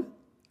in-season tournament?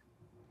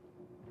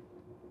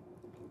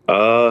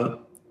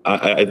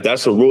 If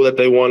that's a rule that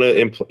they want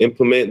to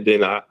implement,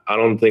 then I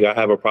don't think I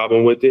have a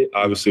problem with it.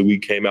 Obviously, we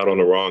came out on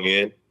the wrong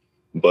end,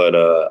 but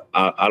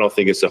I don't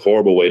think it's a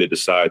horrible way to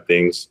decide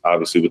things.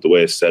 Obviously, with the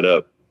way it's set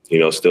up, you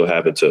know, still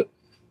having to,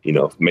 you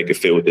know, make it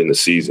fit within the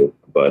season.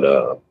 But,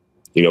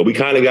 you know, we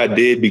kind of got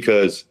did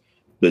because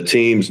the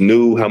teams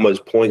knew how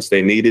much points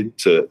they needed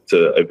to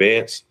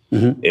advance,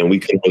 and we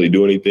couldn't really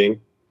do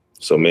anything.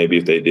 So maybe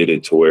if they did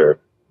it to where,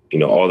 you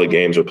know, all the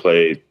games were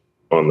played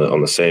on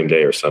the same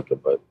day or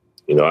something, but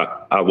you know,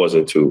 I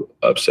wasn't too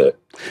upset.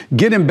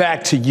 Getting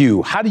back to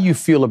you, how do you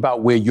feel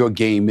about where your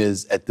game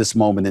is at this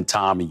moment in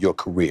time in your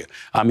career?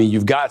 I mean,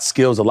 you've got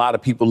skills. A lot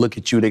of people look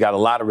at you. They got a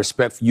lot of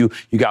respect for you.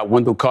 You got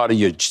Wendell Carter,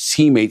 your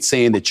teammate,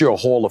 saying that you're a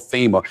Hall of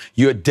Famer.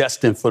 You're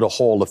destined for the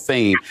Hall of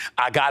Fame.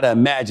 I got to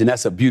imagine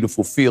that's a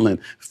beautiful feeling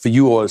for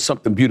you, or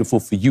something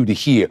beautiful for you to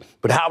hear.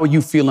 But how are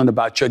you feeling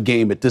about your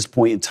game at this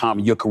point in time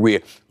in your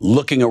career,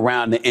 looking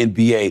around the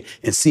NBA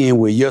and seeing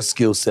where your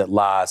skill set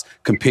lies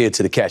compared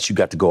to the cats you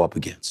got to go up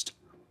against?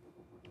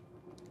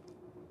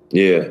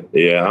 Yeah,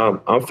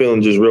 I'm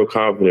feeling just real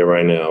confident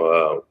right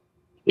now.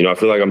 You know, I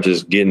feel like I'm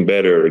just getting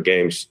better. The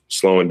game's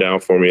slowing down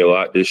for me a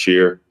lot this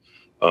year.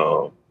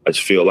 I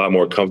just feel a lot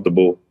more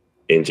comfortable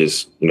in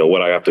just, you know,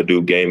 what I have to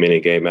do game in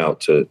and game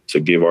out to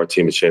give our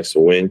team a chance to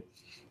win.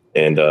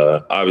 And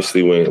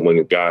obviously, when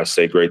the guys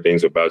say great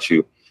things about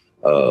you,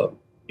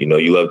 you know,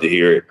 you love to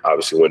hear it.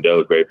 Obviously, Wendell,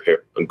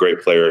 a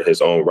great player in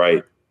his own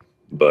right.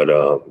 But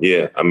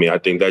yeah, I mean, I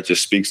think that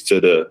just speaks to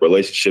the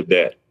relationship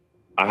that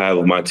I have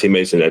with my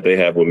teammates and that they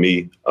have with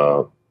me.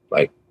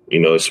 Like, you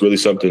know, it's really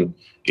something,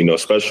 you know,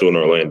 special in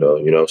Orlando,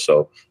 you know,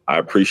 so I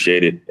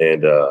appreciate it.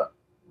 And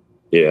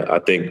yeah, I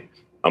think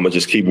I'm gonna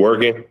just keep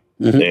working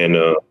and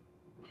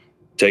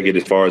take it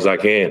as far as I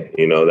can.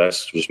 You know,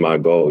 that's just my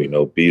goal, you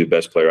know, be the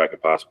best player I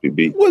could possibly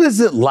be. What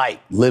is it like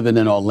living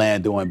in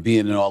Orlando and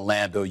being in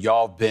Orlando?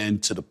 Y'all been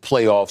to the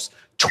playoffs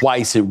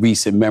twice in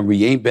recent memory.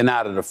 You ain't been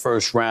out of the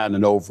first round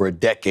in over a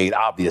decade,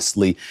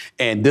 obviously.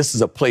 And this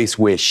is a place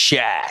where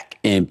Shaq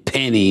and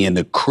Penny and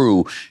the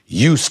crew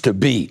used to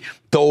be.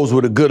 Those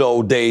were the good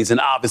old days. And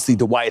obviously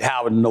Dwight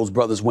Howard and those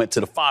brothers went to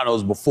the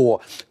finals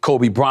before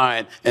Kobe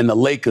Bryant and the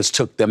Lakers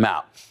took them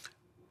out.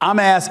 I'm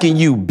asking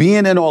you,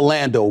 being in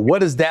Orlando,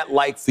 what is that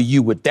like for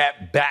you with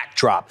that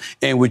backdrop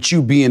and with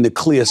you being the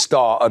clear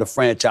star of the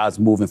franchise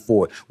moving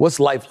forward? What's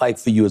life like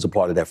for you as a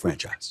part of that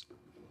franchise?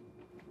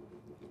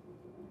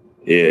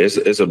 Yeah,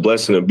 it's a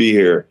blessing to be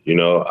here. You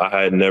know,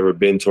 I had never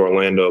been to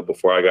Orlando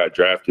before I got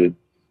drafted.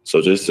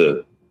 So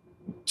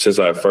since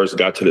I first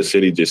got to the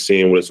city, just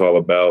seeing what it's all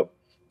about,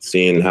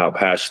 seeing how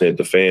passionate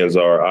the fans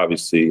are.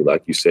 Obviously,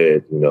 like you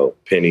said, you know,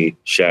 Penny,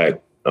 Shaq,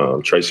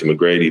 Tracy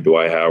McGrady,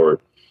 Dwight Howard,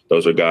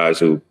 those are guys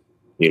who,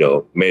 you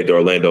know, made the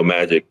Orlando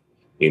Magic,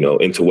 you know,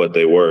 into what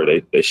they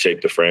were. They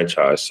shaped the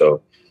franchise.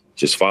 So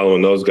just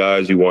following those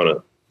guys, you want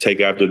to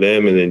take after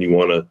them, and then you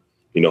want to,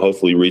 you know,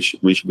 hopefully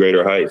reach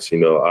greater heights. You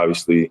know,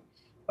 obviously,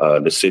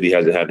 the city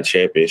hasn't had the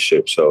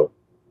championship, so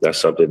that's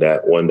something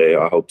that one day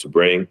I hope to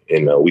bring,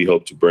 and we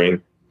hope to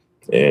bring.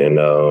 And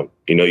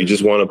you know, you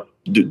just want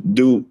to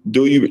do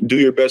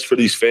your best for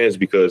these fans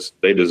because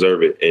they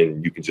deserve it,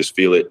 and you can just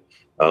feel it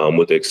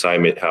with the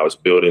excitement, how it's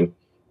building.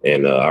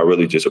 And I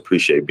really just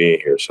appreciate being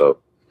here. So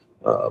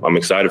I'm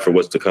excited for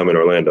what's to come in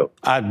Orlando.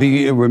 I'd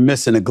be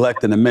remiss in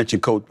neglecting to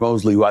mention Coach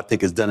Mosley, who I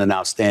think has done an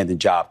outstanding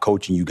job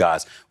coaching you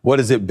guys. What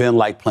has it been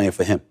like playing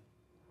for him?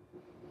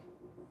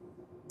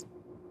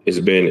 It's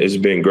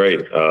been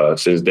great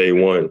since day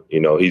one.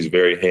 You know, he's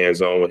very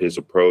hands-on with his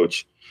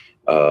approach.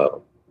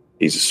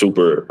 He's a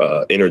super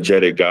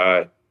energetic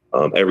guy.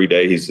 Every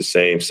day he's the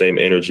same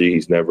energy.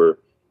 He's never,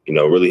 you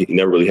know, he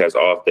never really has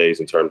off days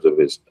in terms of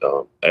his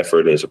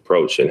effort and his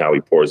approach and how he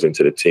pours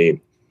into the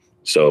team.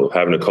 So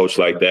having a coach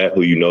like that,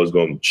 who you know is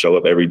going to show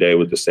up every day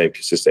with the same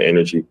consistent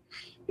energy,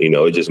 you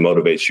know, it just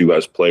motivates you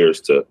as players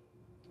to,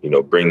 you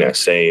know, bring that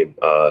same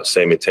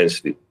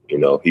intensity. You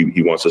know,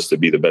 he wants us to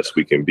be the best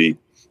we can be.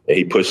 And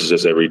he pushes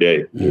us every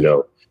day. You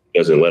know, he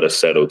doesn't let us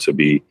settle to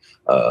be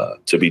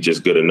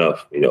just good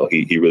enough. You know,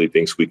 he really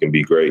thinks we can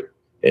be great,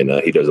 and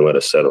he doesn't let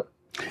us settle.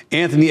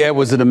 Anthony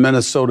Edwards of the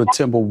Minnesota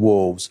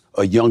Timberwolves,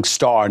 a young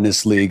star in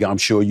this league, I'm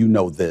sure you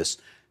know this,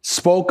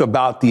 spoke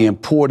about the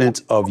importance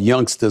of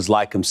youngsters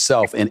like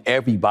himself and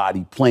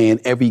everybody playing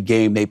every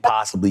game they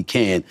possibly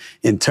can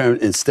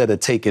instead of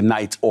taking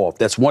nights off.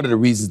 That's one of the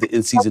reasons the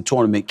in-season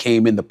tournament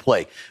came into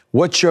play.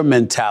 What's your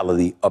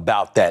mentality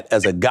about that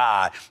as a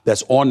guy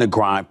that's on the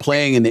grind,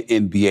 playing in the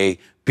NBA,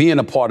 being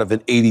a part of an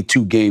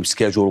 82-game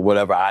schedule or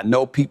whatever? I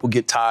know people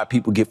get tired,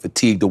 people get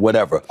fatigued or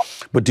whatever,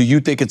 but do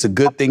you think it's a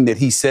good thing that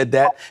he said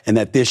that and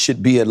that there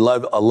should be a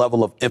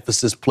level of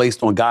emphasis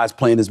placed on guys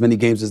playing as many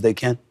games as they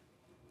can?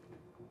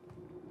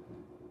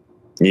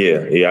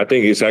 Yeah, I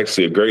think it's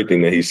actually a great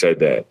thing that he said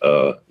that.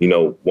 You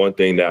know, one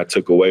thing that I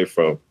took away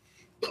from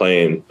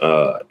playing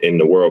in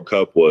the World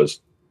Cup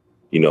was,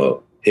 you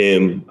know,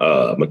 him,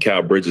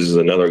 Mikal Bridges is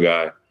another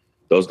guy.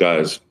 Those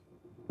guys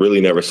really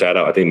never sat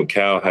out. I think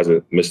Mikal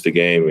hasn't missed a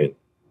game, and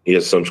he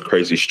has some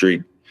crazy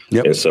streak.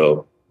 Yep. And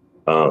so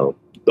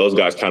those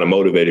guys kind of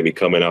motivated me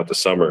coming out the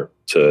summer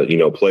to, you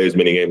know, play as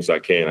many games as I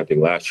can. I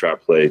think last year I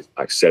played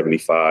like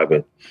 75,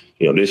 and,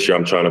 you know, this year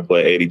I'm trying to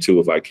play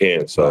 82 if I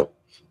can. So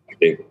I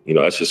think, you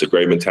know, that's just a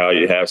great mentality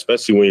to have,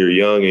 especially when you're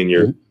young and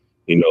you're,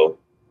 you know,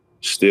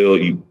 still,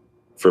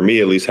 for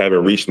me at least,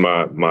 haven't reached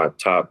my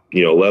top,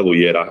 you know, level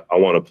yet. I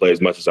want to play as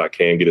much as I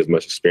can, get as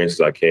much experience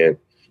as I can,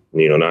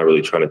 and, you know, not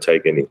really trying to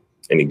take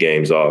any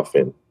games off.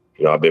 And,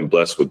 you know, I've been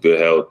blessed with good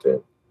health,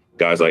 and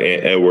guys like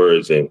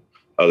Edwards and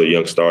other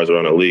young stars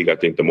around the league. I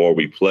think the more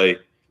we play,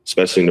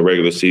 especially in the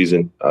regular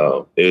season,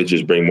 it'll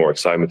just bring more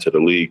excitement to the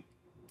league,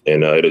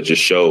 and it'll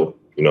just show,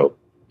 you know,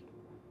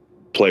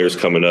 players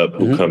coming up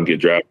who come get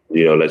drafted,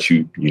 you know, that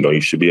you know, you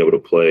should be able to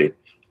play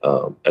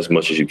as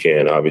much as you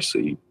can.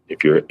 Obviously,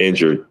 if you're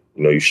injured,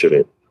 you know, you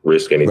shouldn't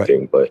risk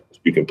anything, but if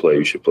you can play,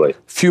 you should play. A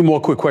few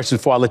more quick questions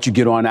before I let you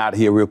get on out of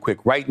here real quick.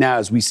 Right now,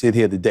 as we sit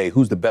here today,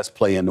 who's the best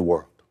player in the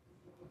world?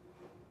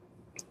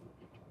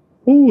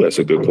 Ooh, that's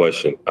a good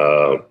question.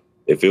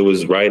 If it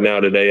was right now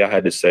today,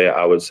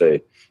 I would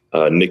say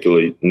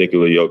Nikola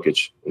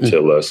Jokic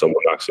until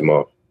someone knocks him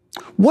off.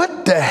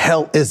 What the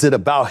hell is it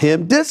about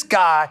him? This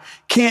guy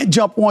can't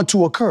jump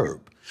onto a curb,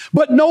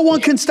 but no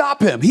one can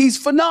stop him. He's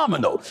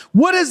phenomenal.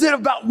 What is it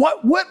about?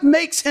 What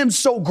makes him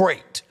so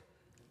great?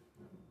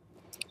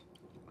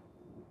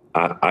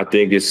 I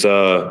think it's,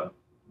 you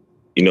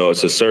know,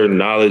 it's a certain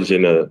knowledge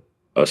and a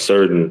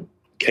certain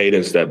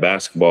cadence that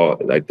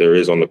basketball, like there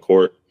is on the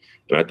court.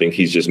 And I think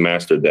he's just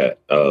mastered that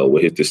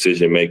with his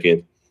decision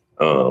making,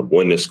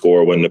 when to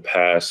score, when to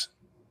pass,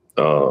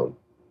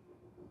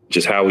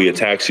 just how he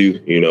attacks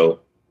you. You know,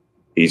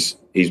 he's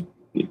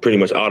pretty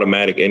much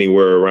automatic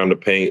anywhere around the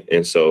paint.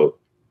 And so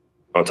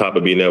on top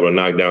of being able to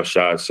knock down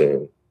shots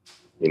and,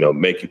 you know,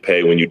 make you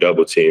pay when you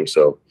double team.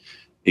 So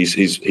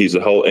he's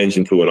a whole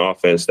engine to an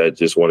offense that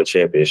just won a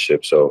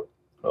championship. So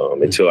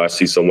until I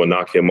see someone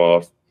knock him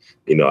off,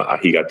 you know,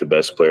 he got the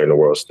best player in the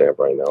world stamp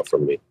right now for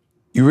me.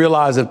 You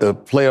realize if the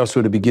playoffs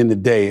were to begin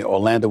today,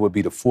 Orlando would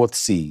be the 4th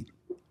seed,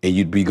 and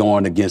you'd be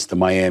going against the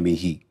Miami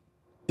Heat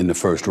in the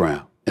first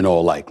round, in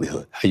all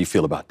likelihood. How you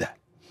feel about that?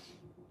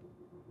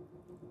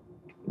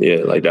 Yeah,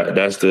 like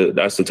that's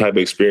the type of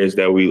experience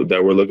that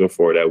we're looking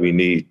for, that we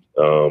need.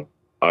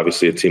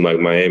 Obviously, a team like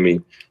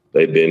Miami,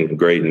 they've been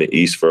great in the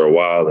East for a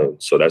while,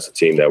 and so that's a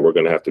team that we're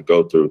going to have to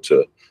go through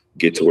to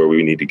get to where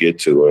we need to get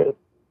to.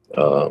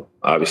 And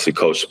obviously,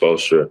 Coach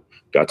Spoelstra,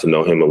 got to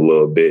know him a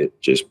little bit,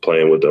 just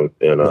playing with him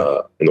in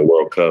the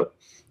World Cup.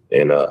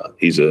 and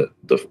he's the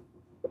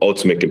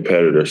ultimate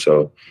competitor.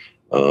 So,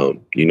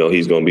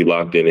 he's going to be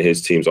locked in, and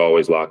his team's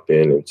always locked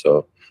in. And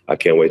so I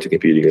can't wait to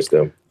compete against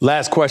them.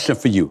 Last question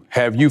for you.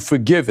 Have you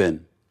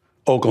forgiven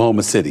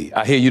Oklahoma City?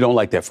 I hear you don't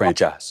like that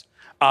franchise.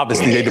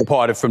 Obviously, they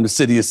departed from the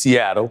city of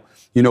Seattle,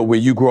 where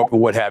you grew up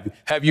and what have you.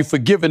 Have you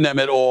forgiven them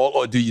at all,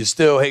 or do you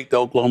still hate the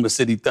Oklahoma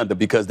City Thunder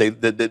because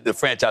the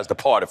franchise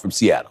departed from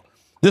Seattle?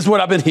 This is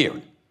what I've been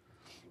hearing.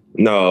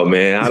 No,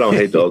 man, I don't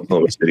hate the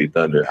Oklahoma City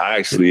Thunder. I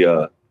actually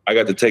I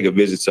got to take a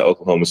visit to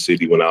Oklahoma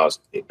City when I was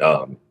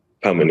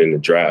coming in the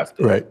draft.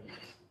 Right.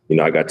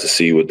 I got to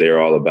see what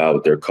they're all about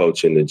with their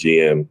coach and the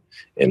GM,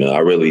 and I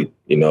really,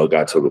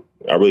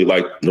 I really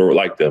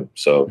like them.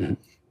 So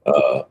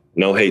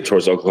no hate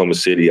towards Oklahoma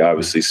City.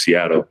 Obviously,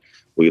 Seattle,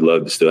 we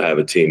love to still have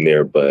a team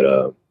there,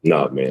 but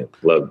no, man,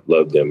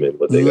 love them and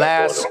what they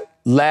got going on.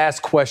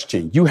 Last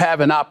question. You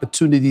have an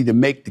opportunity to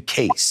make the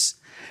case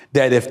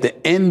that if the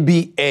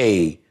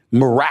NBA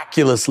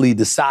miraculously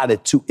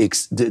decided to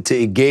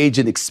engage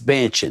in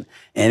expansion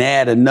and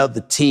add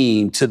another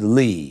team to the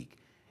league,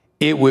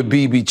 it would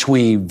be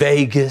between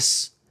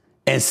Vegas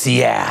and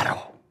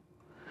Seattle.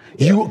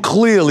 Yeah. You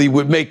clearly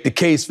would make the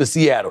case for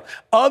Seattle.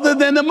 Other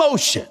than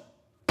emotion,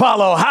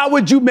 Paulo, how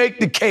would you make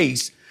the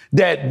case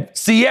that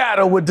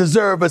Seattle would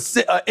deserve an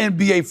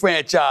NBA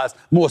franchise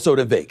more so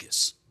than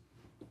Vegas?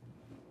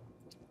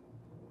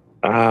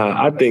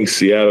 I think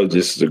Seattle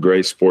just is a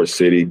great sports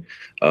city.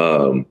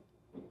 I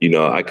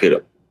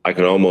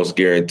could almost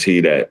guarantee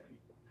that,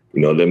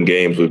 them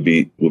games would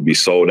be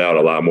sold out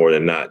a lot more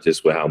than not,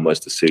 just with how much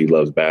the city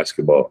loves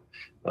basketball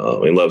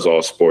and loves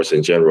all sports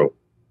in general.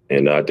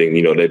 And I think,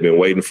 they've been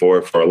waiting for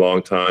it for a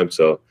long time.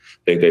 So I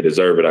think they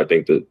deserve it. I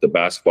think the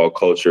basketball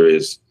culture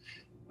is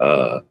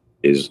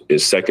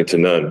second to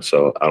none.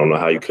 So I don't know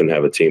how you couldn't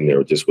have a team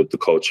there just with the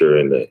culture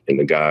and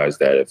the guys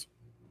that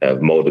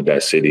have molded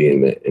that city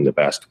in the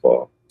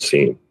basketball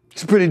scene.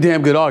 It's a pretty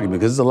damn good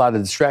argument because there's a lot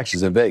of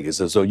distractions in Vegas.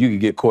 So you can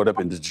get caught up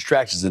in the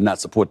distractions and not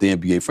support the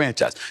NBA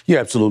franchise. You're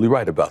absolutely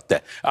right about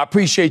that. I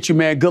appreciate you,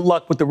 man. Good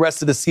luck with the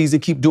rest of the season.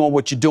 Keep doing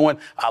what you're doing.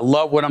 I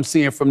love what I'm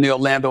seeing from the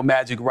Orlando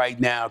Magic right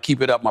now.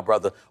 Keep it up, my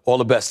brother. All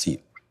the best to you.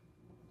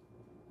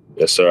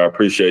 Yes, sir. I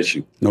appreciate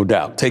you. No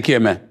doubt. Take care,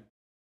 man.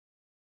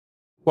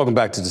 Welcome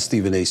back to the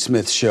Stephen A.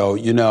 Smith Show.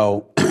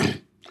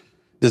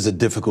 There's a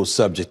difficult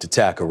subject to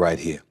tackle right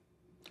here.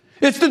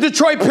 It's the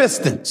Detroit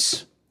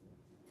Pistons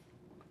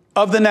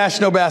of the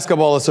National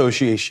Basketball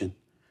Association.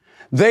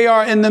 They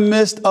are in the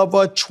midst of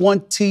a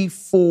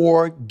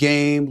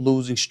 24-game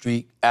losing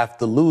streak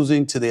after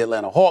losing to the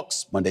Atlanta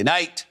Hawks Monday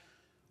night,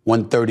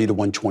 130 to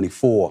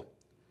 124.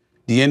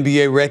 The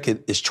NBA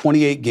record is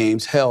 28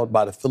 games held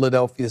by the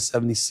Philadelphia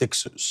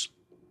 76ers.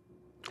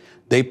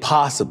 They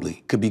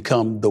possibly could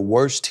become the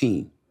worst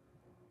team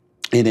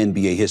in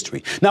NBA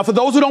history. Now, for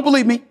those who don't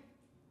believe me,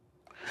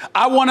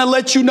 I want to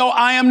let you know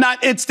I am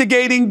not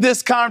instigating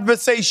this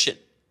conversation.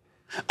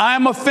 I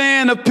am a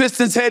fan of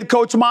Pistons head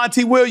coach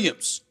Monty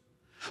Williams,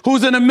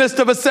 who's in the midst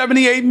of a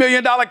 $78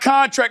 million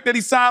contract that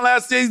he signed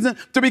last season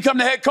to become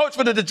the head coach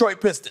for the Detroit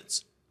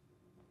Pistons.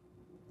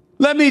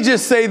 Let me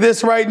just say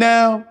this right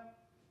now.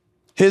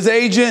 His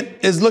agent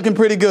is looking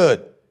pretty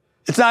good.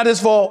 It's not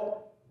his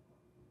fault.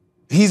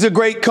 He's a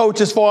great coach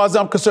as far as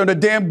I'm concerned, a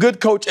damn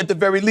good coach at the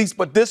very least,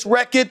 but this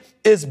record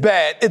is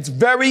bad. It's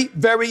very,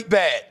 very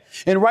bad.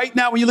 And right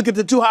now, when you look at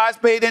the two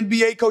highest paid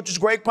NBA coaches,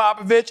 Greg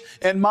Popovich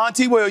and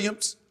Monty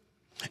Williams,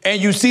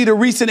 and you see the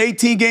recent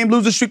 18-game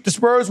losing streak the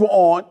Spurs were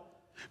on,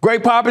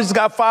 Greg Popovich's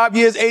got 5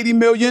 years, $80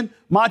 million.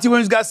 Monty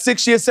Williams got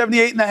 6 years,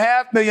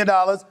 $78.5 million.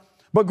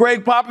 But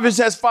Greg Popovich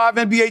has 5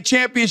 NBA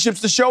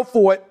championships to show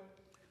for it.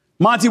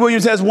 Monty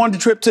Williams has won the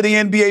trip to the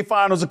NBA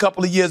Finals a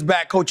couple of years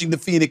back coaching the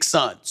Phoenix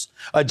Suns.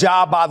 A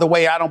job, by the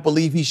way, I don't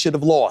believe he should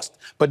have lost.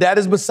 But that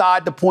is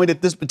beside the point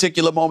at this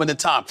particular moment in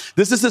time.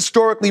 This is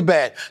historically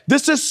bad.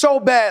 This is so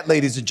bad,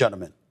 ladies and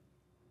gentlemen.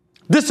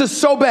 This is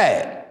so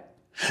bad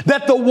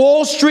that the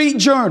Wall Street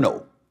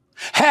Journal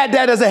had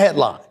that as a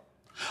headline.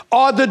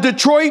 Are the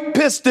Detroit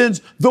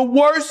Pistons the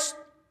worst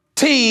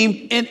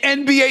team in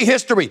NBA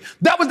history?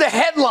 That was the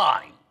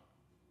headline.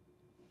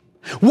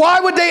 Why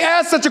would they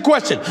ask such a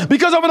question?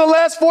 Because over the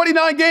last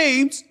 49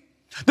 games,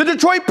 the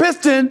Detroit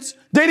Pistons,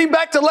 dating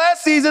back to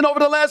last season, over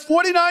the last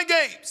 49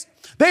 games,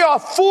 they are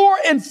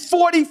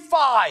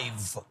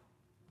 4-45.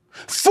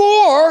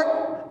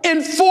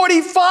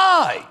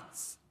 4-45.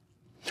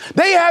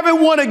 They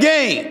haven't won a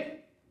game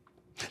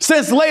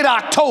since late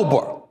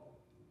October.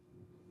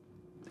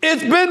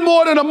 It's been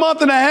more than a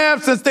month and a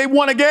half since they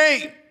won a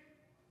game.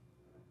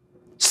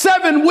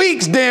 7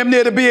 weeks, damn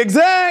near to be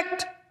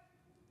exact.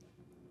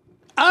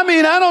 I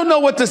mean, I don't know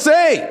what to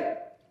say.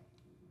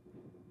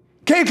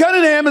 Kate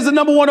Cunningham is the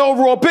number 1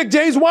 overall pick.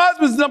 James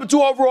Wiseman is the number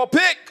 2 overall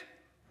pick.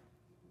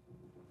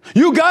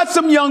 You got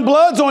some young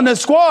bloods on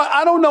this squad.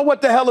 I don't know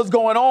what the hell is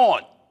going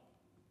on.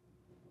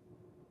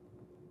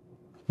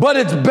 But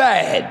it's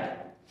bad.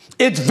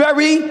 It's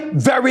very,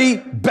 very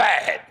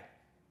bad.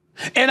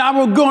 And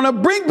I'm going to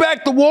bring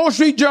back the Wall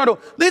Street Journal.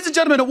 Ladies and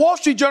gentlemen, the Wall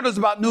Street Journal is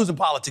about news and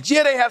politics.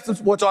 Yeah, they have some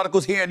sports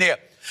articles here and there.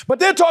 But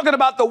they're talking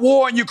about the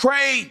war in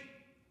Ukraine.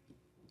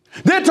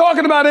 They're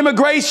talking about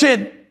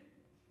immigration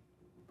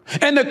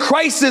and the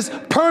crisis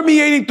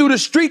permeating through the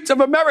streets of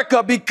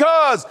America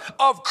because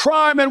of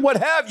crime and what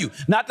have you.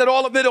 Not that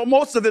all of it or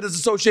most of it is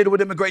associated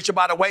with immigration,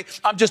 by the way.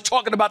 I'm just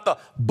talking about the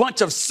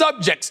bunch of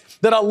subjects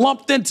that are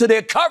lumped into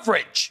their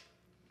coverage.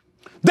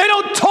 They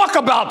don't talk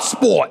about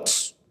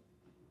sports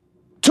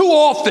too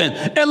often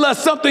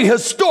unless something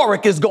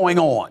historic is going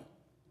on,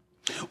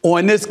 or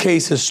in this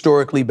case,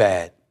 historically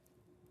bad.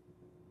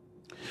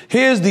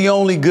 Here's the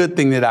only good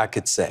thing that I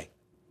could say.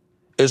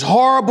 As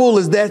horrible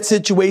as that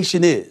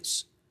situation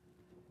is,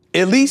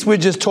 at least we're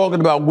just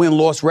talking about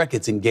win-loss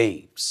records in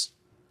games.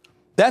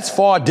 That's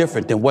far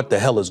different than what the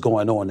hell is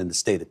going on in the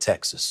state of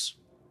Texas.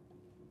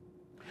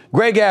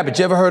 Greg Abbott,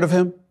 you ever heard of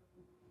him?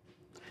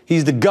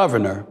 He's the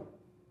governor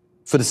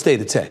for the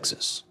state of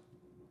Texas.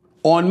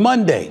 On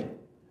Monday,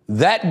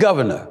 that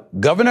governor,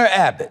 Governor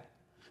Abbott,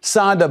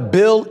 signed a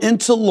bill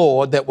into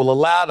law that will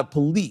allow the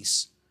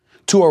police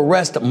to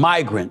arrest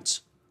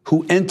migrants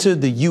who enter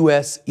the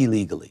U.S.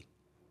 illegally.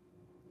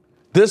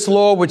 This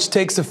law, which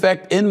takes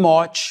effect in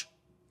March,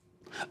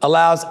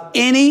 allows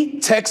any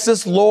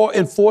Texas law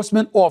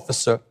enforcement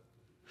officer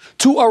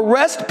to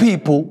arrest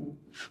people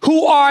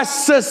who are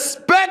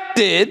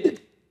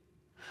suspected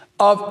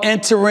of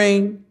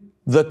entering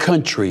the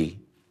country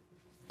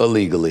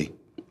illegally.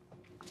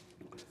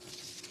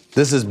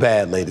 This is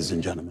bad, ladies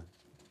and gentlemen.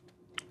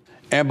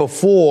 And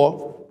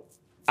before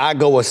I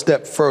go a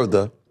step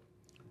further,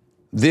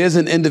 there's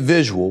an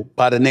individual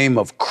by the name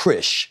of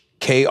Krish,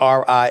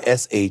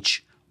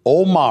 Krish,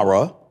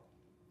 Omara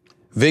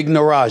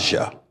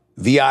Vignarajah,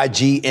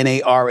 Vignarajah.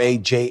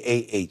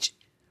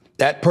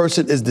 That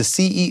person is the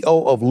CEO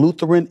of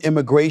Lutheran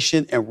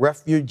Immigration and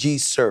Refugee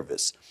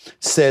Service,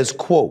 says,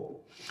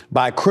 quote,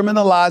 by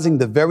criminalizing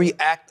the very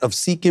act of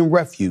seeking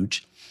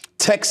refuge,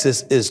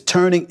 Texas is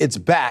turning its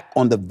back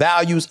on the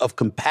values of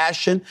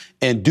compassion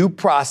and due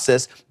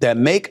process that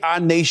make our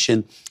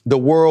nation the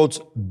world's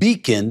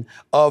beacon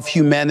of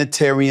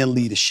humanitarian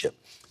leadership.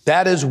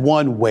 That is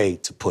one way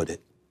to put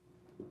it.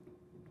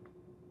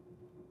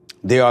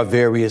 There are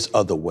various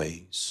other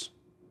ways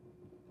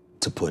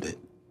to put it.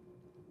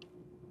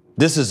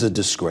 This is a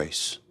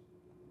disgrace.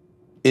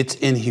 It's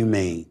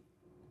inhumane.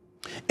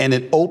 And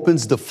it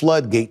opens the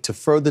floodgate to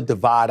further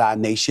divide our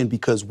nation,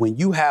 because when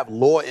you have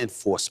law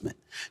enforcement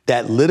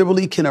that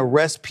literally can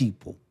arrest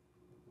people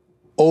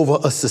over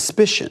a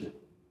suspicion,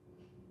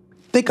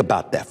 think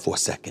about that for a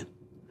second.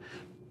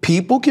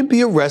 People can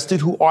be arrested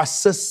who are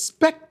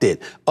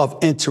suspected of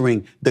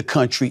entering the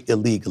country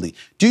illegally.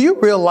 Do you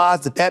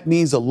realize that that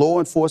means a law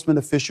enforcement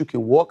official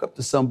can walk up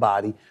to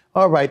somebody,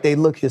 all right, they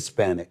look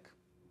Hispanic.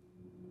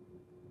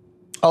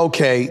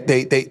 Okay,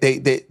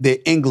 their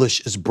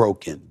English is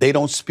broken. They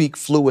don't speak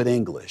fluid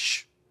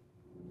English.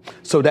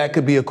 So that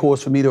could be a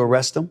cause for me to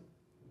arrest them.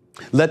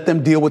 Let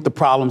them deal with the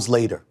problems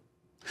later.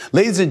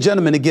 Ladies and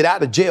gentlemen, to get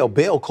out of jail,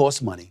 bail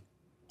costs money.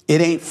 It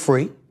ain't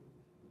free.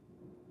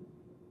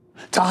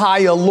 To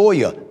hire a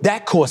lawyer,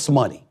 that costs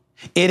money.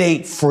 It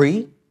ain't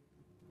free.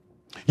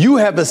 You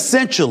have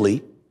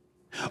essentially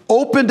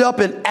opened up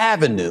an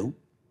avenue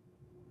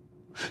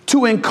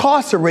to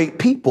incarcerate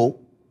people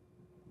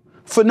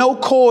for no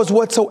cause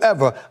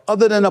whatsoever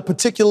other than a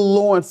particular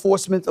law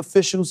enforcement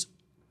official's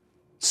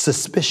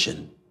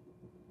suspicion.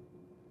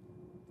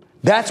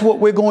 That's what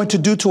we're going to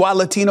do to our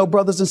Latino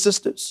brothers and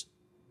sisters.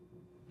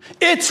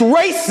 It's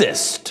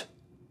racist.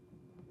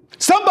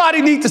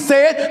 Somebody needs to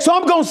say it, so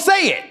I'm going to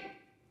say it.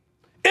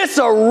 It's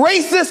a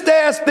racist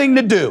ass thing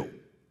to do.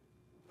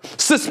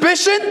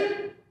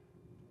 Suspicion?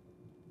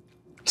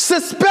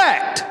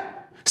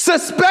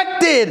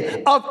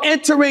 Suspected of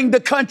entering the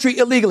country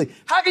illegally.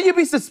 How can you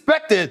be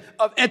suspected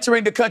of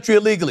entering the country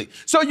illegally?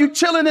 So you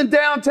chilling in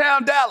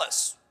downtown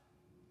Dallas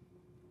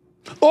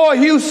or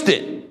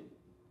Houston.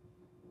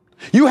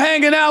 You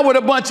hanging out with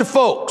a bunch of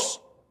folks.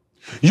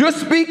 You're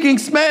speaking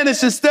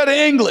Spanish instead of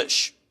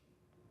English.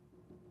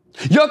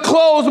 Your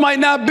clothes might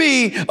not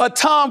be a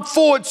Tom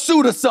Ford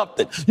suit or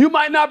something. You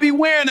might not be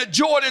wearing a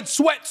Jordan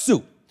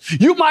sweatsuit.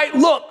 You might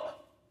look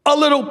a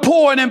little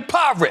poor and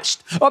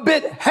impoverished, a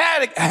bit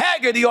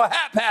haggardy or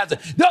haphazard.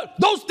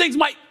 Those things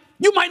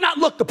you might not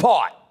look the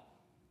part.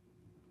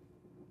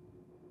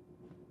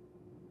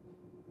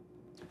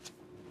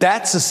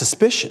 That's a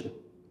suspicion.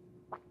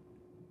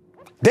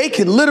 They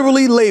can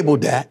literally label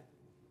that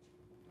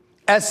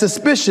as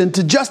suspicion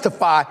to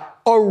justify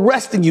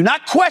arresting you,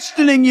 not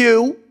questioning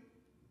you,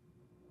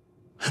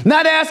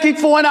 not asking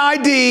for an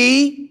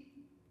ID.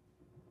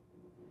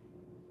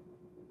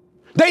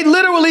 They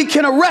literally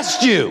can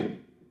arrest you.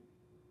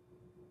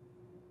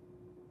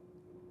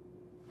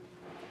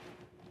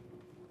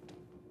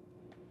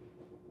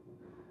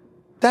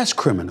 That's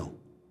criminal.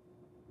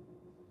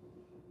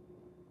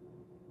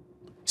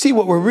 See,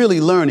 what we're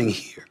really learning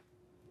here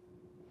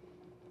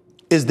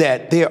is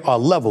that there are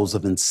levels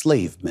of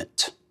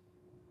enslavement.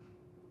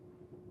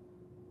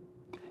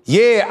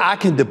 Yeah, I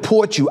can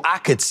deport you. I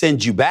could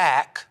send you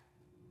back.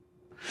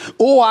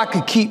 Or I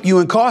could keep you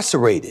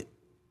incarcerated.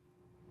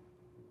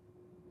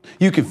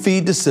 You can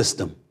feed the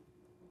system.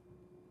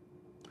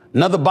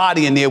 Another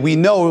body in there. We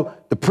know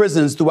the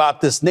prisons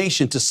throughout this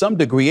nation, to some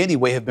degree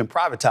anyway, have been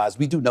privatized.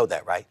 We do know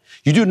that, right?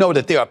 You do know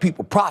that there are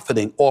people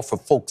profiting off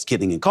of folks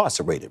getting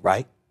incarcerated,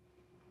 right?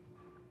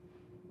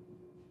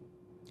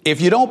 If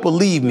you don't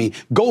believe me,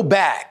 go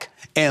back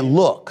and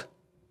look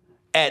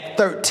at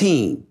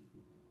 13,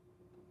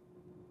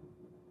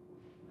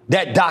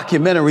 that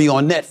documentary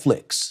on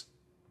Netflix,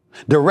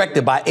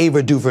 directed by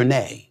Ava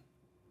DuVernay.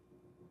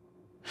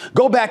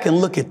 Go back and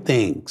look at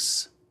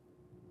things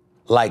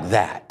like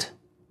that,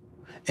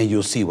 and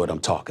you'll see what I'm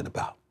talking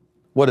about.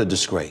 What a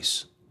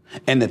disgrace.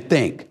 And to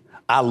think,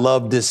 I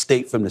love this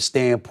state from the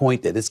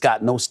standpoint that it's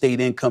got no state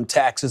income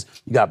taxes.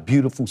 You got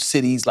beautiful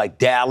cities like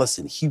Dallas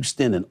and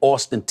Houston and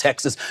Austin,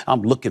 Texas.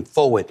 I'm looking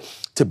forward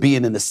to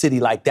being in a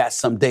city like that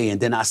someday. And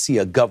then I see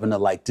a governor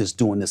like this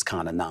doing this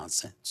kind of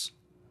nonsense.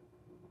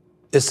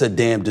 It's a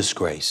damn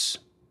disgrace.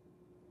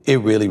 It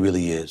really,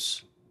 really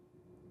is.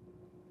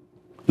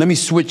 Let me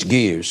switch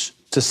gears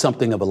to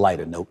something of a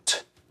lighter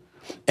note.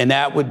 And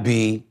that would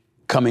be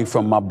coming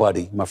from my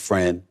buddy, my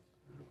friend,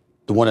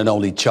 the one and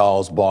only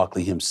Charles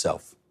Barkley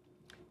himself.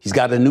 He's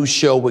got a new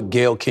show with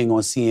Gayle King on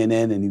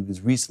CNN, and he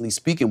was recently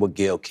speaking with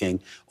Gayle King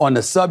on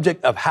the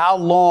subject of how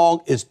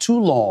long is too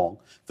long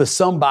for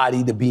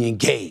somebody to be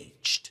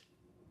engaged.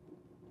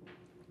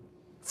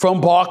 From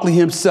Barkley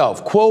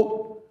himself,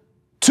 quote,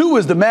 2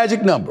 is the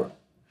magic number.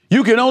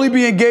 You can only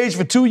be engaged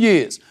for 2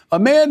 years. A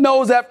man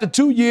knows after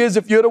 2 years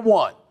if you're the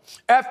one.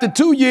 After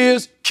 2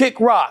 years, kick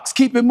rocks,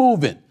 keep it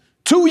moving.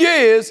 2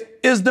 years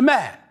is the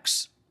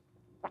max.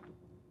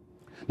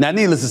 Now,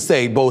 needless to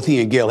say, both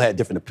he and Gayle had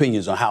different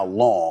opinions on how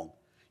long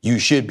you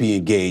should be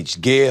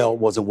engaged. Gayle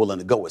wasn't willing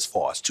to go as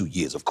far as 2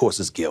 years. Of course,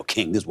 it's Gayle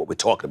King. This is what we're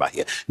talking about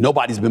here.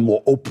 Nobody's been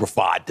more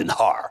Oprah-fied than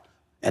her.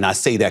 And I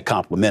say that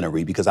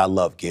complimentary because I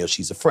love Gayle.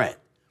 She's a friend.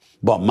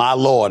 But my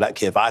Lord,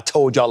 if I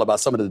told y'all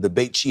about some of the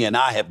debates she and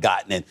I have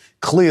gotten, and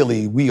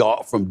clearly we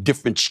are from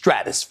different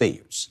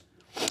stratospheres.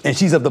 And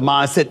she's of the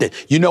mindset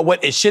that, you know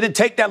what, it shouldn't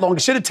take that long.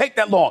 It shouldn't take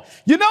that long.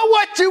 You know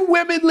what you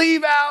women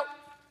leave out?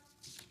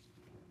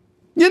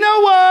 You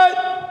know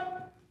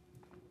what?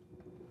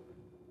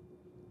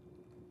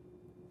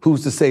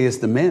 Who's to say it's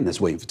the man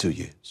that's waiting for 2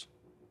 years?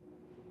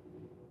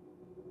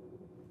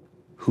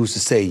 Who's to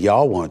say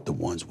y'all weren't the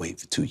ones waiting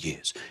for 2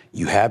 years?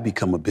 You have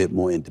become a bit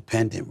more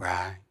independent,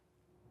 right?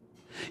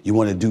 You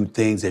want to do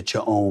things at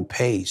your own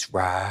pace,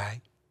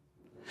 right?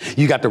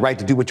 You got the right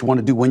to do what you want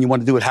to do, when you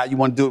want to do it, how you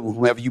want to do it,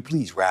 whoever you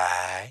please,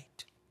 right?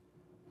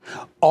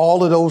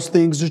 All of those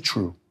things are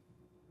true,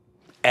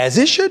 as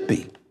it should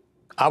be.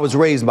 I was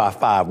raised by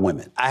 5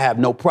 women. I have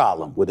no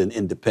problem with an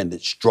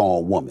independent,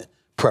 strong woman,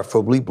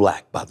 preferably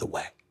black, by the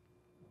way.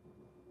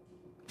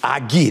 I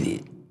get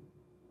it.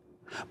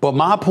 But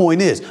my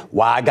point is,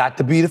 why I got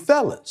to be the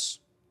fellas?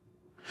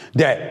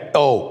 That,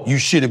 oh, you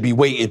shouldn't be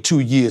waiting 2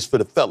 years for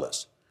the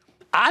fellas.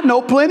 I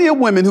know plenty of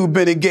women who've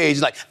been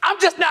engaged, like, I'm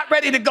just not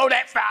ready to go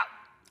that far.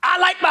 I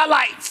like my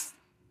life.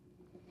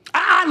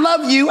 I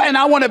love you and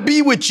I want to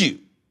be with you.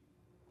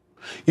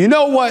 You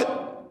know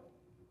what?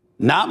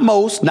 Not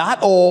most,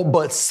 not all,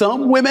 but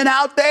some women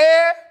out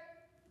there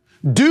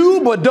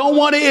do but don't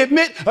want to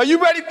admit. Are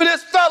you ready for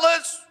this,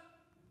 fellas?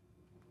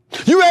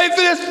 You ready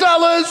for this,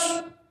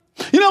 fellas?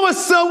 You know what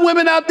some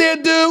women out there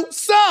do?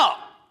 Some.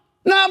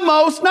 Not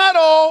most, not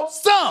all,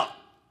 some.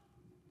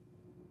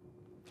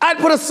 I'd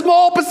put a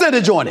small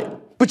percentage on it.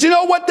 But you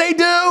know what they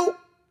do?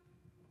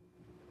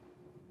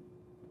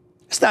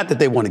 It's not that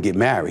they want to get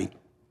married.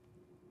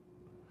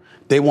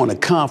 They want to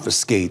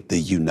confiscate the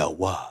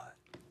you-know-what.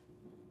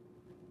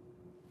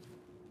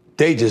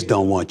 They just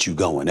don't want you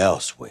going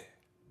elsewhere.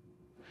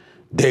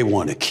 They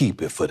want to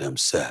keep it for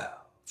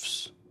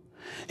themselves.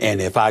 And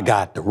if I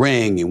got the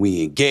ring and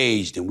we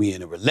engaged and we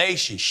in a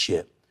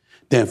relationship,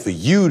 then for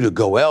you to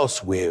go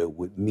elsewhere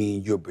would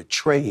mean you're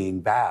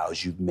betraying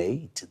vows you've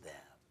made to them.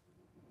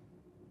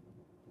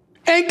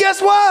 And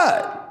guess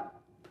what?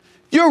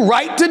 You're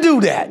right to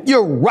do that.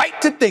 You're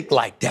right to think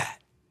like that.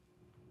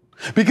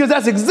 Because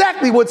that's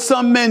exactly what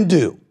some men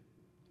do.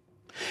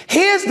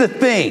 Here's the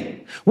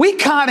thing. We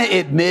kind of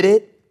admit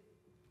it.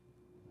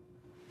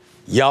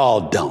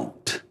 Y'all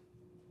don't.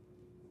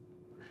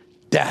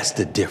 That's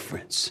the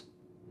difference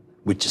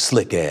with your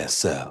slick ass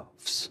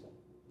selves.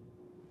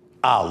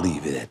 I'll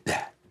leave it at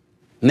that.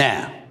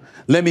 Now,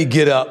 let me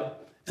get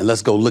up and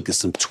let's go look at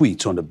some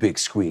tweets on the big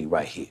screen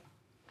right here.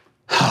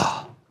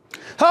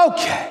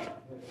 Okay.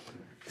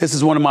 This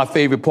is one of my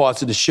favorite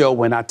parts of the show,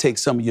 when I take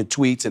some of your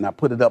tweets and I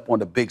put it up on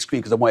the big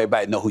screen because I want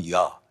everybody to know who you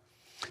are.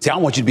 See, I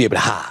want you to be able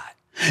to hide.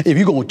 If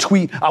you're going to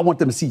tweet, I want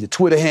them to see your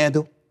Twitter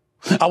handle.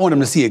 I want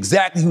them to see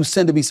exactly who's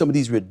sending me some of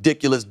these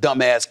ridiculous,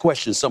 dumbass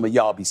questions some of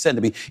y'all be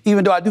sending me,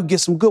 even though I do get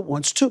some good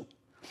ones too.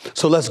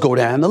 So let's go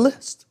down the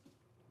list.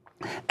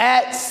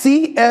 At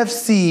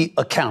CFC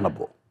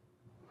Accountable.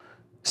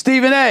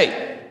 Stephen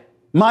A.,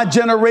 my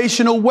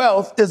generational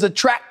wealth is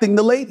attracting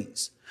the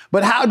ladies.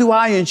 But how do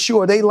I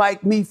ensure they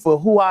like me for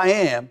who I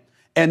am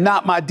and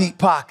not my deep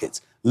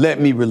pockets?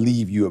 Let me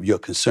relieve you of your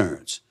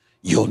concerns.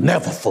 You'll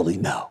never fully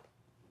know.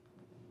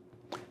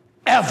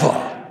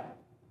 Ever.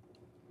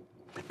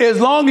 As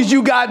long as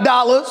you got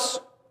dollars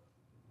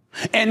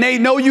and they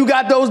know you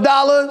got those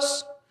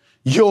dollars,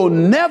 you'll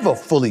never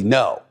fully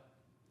know.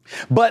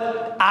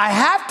 But I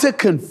have to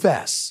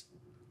confess,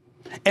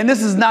 and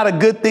this is not a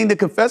good thing to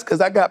confess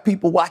because I got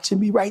people watching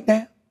me right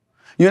now.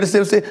 You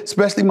understand what I'm saying?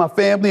 Especially my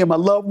family and my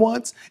loved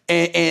ones.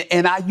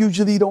 And I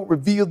usually don't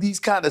reveal these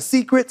kind of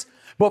secrets.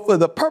 But for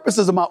the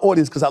purposes of my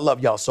audience, because I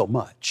love y'all so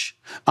much,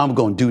 I'm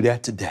going to do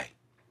that today.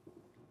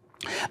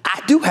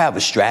 I do have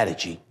a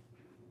strategy.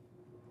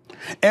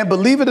 And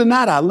believe it or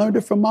not, I learned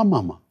it from my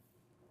mama.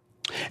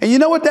 And you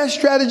know what that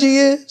strategy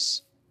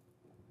is?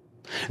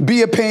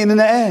 Be a pain in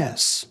the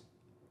ass.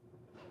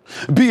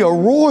 Be a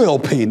royal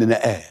pain in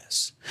the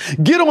ass.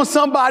 Get on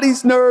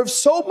somebody's nerves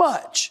so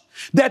much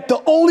that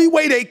the only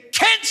way they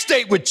can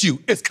stay with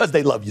you is because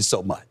they love you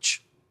so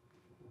much.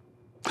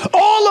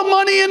 All the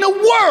money in the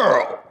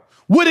world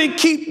wouldn't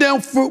keep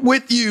them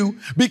with you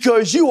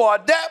because you are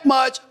that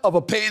much of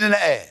a pain in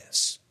the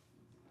ass.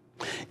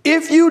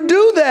 If you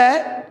do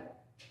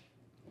that,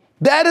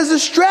 that is a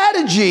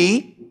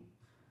strategy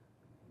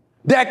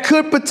that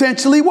could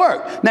potentially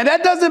work. Now,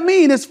 that doesn't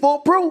mean it's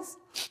foolproof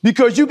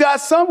because you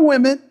got some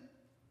women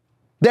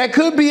that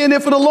could be in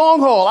it for the long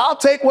haul. I'll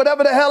take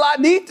whatever the hell I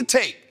need to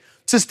take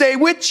to stay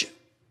with you.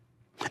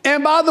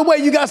 And by the way,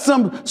 you got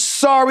some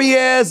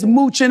sorry-ass,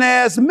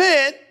 mooching-ass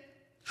men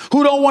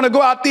who don't want to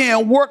go out there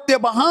and work their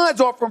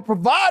behinds off and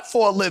provide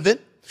for a living,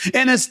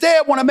 and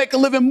instead want to make a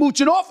living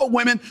mooching off of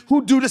women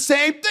who do the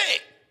same thing.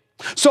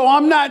 So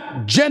I'm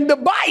not gender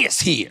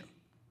biased here.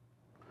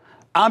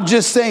 I'm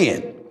just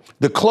saying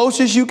the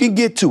closest you can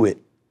get to it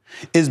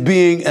is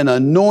being an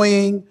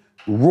annoying,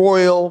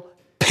 royal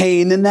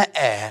pain in the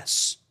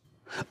ass,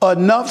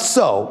 enough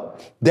so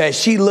that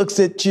she looks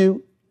at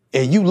you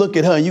and you look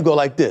at her and you go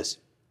like this.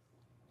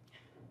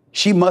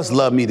 She must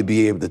love me to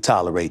be able to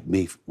tolerate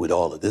me with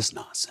all of this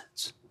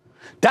nonsense.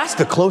 That's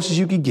the closest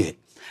you can get.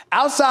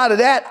 Outside of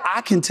that,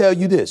 I can tell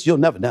you this, you'll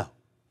never know.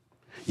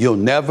 You'll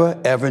never,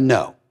 ever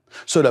know.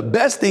 So the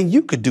best thing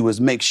you could do is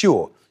make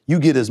sure you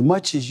get as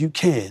much as you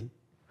can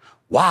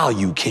while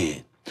you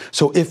can.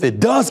 So if it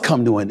does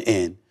come to an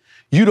end,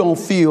 you don't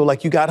feel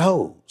like you got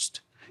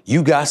hosed.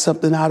 You got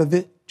something out of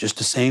it just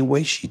the same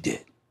way she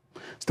did.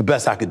 It's the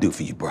best I could do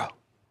for you, bro.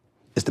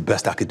 It's the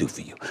best I could do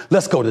for you.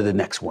 Let's go to the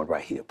next one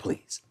right here,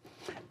 please.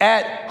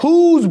 At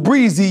Who's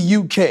Breezy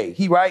UK,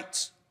 he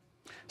writes,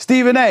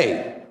 Stephen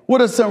A., what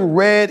are some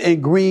red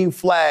and green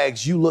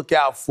flags you look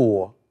out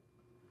for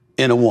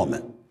in a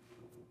woman?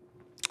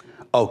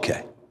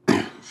 Okay.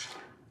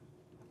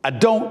 I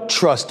don't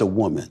trust a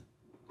woman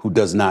who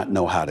does not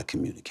know how to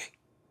communicate.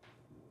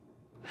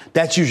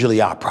 That's usually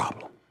our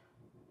problem.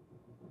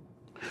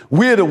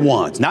 We're the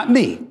ones, not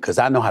me, because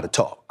I know how to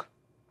talk.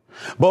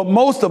 But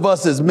most of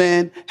us as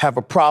men have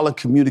a problem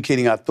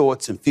communicating our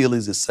thoughts and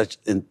feelings and such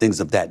and things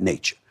of that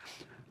nature.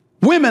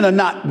 Women are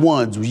not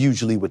ones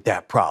usually with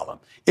that problem.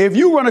 If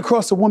you run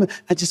across a woman,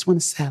 I just want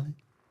a salad.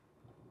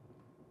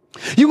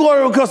 You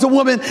go across a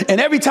woman and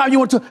every time you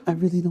want to, I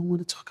really don't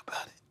want to talk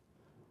about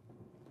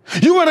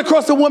it. You run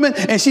across a woman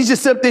and she's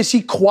just up there,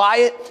 she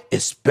quiet,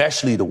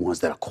 especially the ones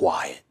that are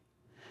quiet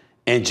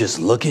and just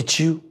look at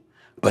you,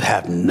 but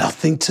have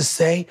nothing to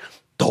say.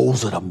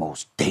 Those are the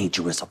most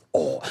dangerous of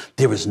all.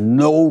 There is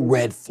no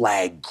red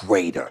flag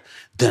greater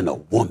than a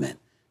woman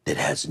that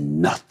has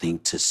nothing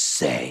to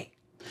say,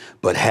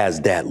 but has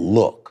that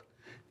look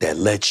that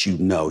lets you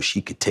know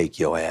she could take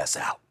your ass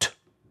out.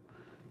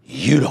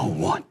 You don't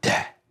want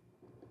that.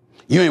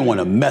 You ain't want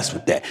to mess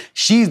with that.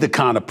 She's the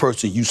kind of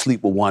person you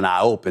sleep with one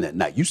eye open at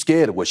night. You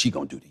scared of what she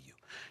gonna do to you.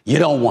 You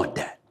don't want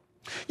that.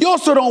 You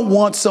also don't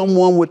want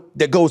someone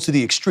that goes to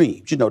the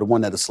extremes. You know, the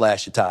one that'll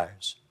slash your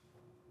tires.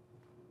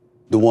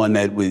 The one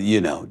that would,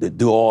 that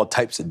do all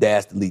types of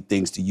dastardly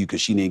things to you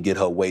because she didn't get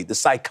her way. The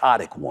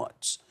psychotic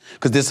ones.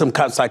 Because there's some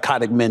kind of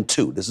psychotic men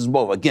too. This is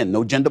both, again,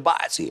 no gender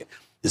bias here.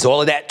 There's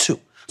all of that too.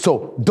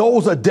 So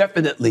those are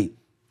definitely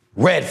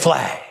red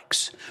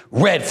flags.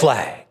 Red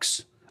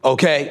flags,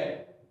 okay?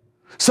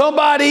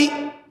 Somebody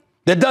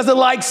that doesn't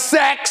like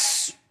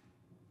sex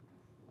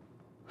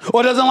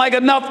or doesn't like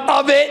enough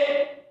of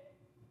it,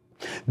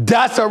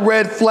 that's a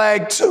red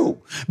flag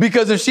too.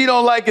 Because if she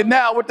don't like it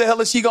now, what the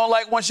hell is she gonna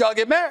like once y'all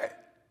get married?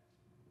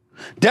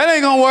 That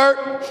ain't gonna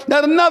work.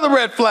 That's another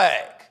red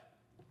flag.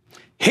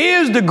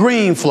 Here's the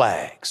green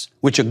flags,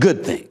 which are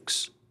good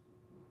things.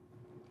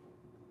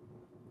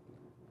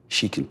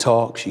 She can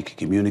talk, she can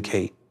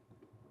communicate.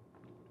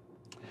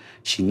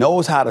 She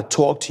knows how to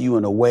talk to you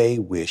in a way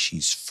where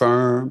she's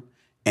firm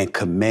and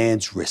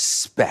commands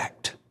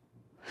respect,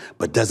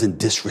 but doesn't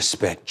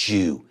disrespect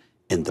you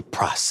in the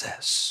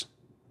process.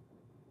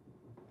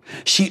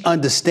 She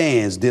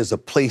understands there's a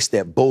place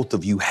that both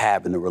of you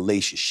have in a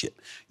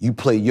relationship. You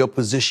play your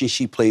position,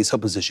 she plays her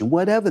position,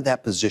 whatever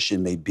that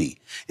position may be.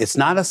 It's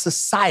not a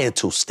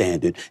societal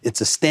standard.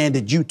 It's a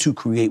standard you two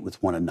create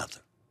with one another.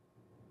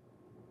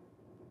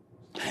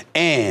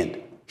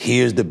 And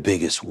here's the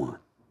biggest one.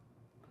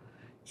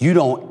 You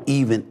don't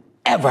even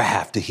ever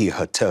have to hear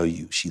her tell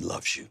you she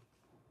loves you.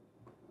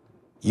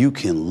 You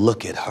can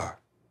look at her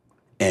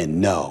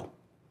and know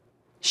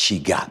she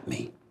got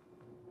me.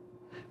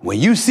 When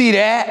you see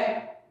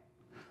that,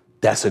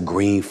 that's a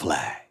green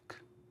flag.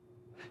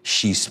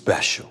 She's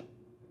special.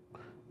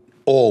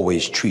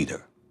 Always treat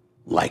her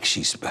like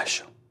she's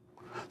special.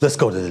 Let's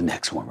go to the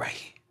next one right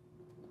here.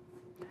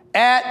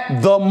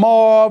 At the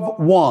Marv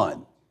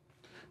 1.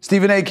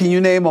 Stephen A., can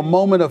you name a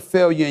moment of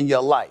failure in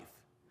your life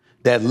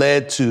that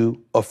led to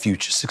a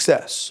future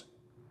success?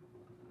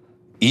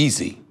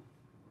 Easy.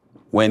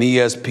 When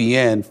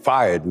ESPN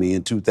fired me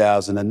in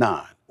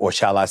 2009, or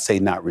shall I say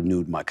not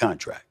renewed my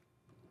contract.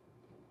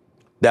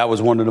 That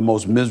was one of the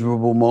most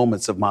miserable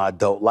moments of my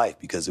adult life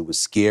because it was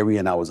scary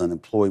and I was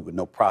unemployed with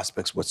no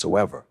prospects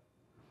whatsoever.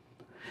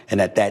 And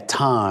at that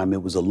time,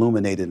 it was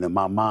illuminated in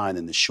my mind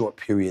in the short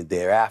period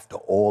thereafter,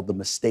 all the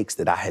mistakes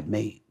that I had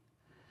made.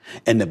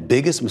 And the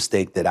biggest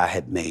mistake that I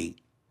had made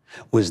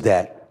was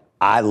that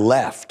I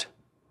left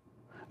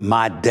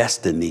my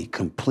destiny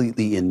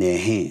completely in their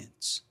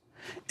hands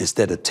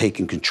instead of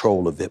taking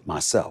control of it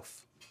myself.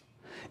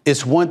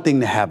 It's one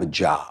thing to have a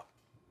job.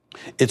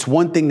 It's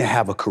one thing to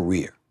have a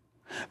career.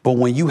 But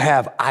when you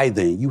have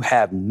either and you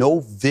have no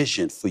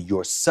vision for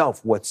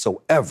yourself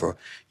whatsoever,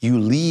 you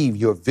leave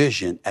your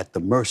vision at the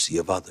mercy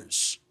of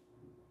others.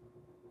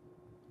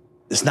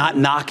 It's not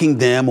knocking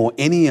them or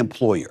any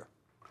employer.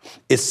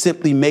 It's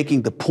simply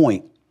making the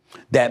point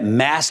that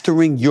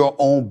mastering your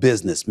own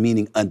business,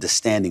 meaning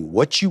understanding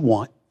what you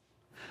want,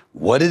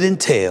 what it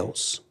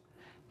entails,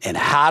 and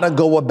how to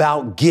go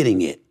about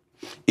getting it,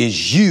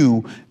 is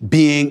you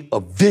being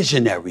a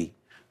visionary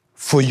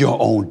for your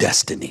own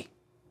destiny.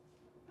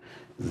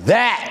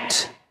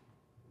 That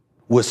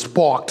was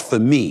sparked for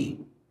me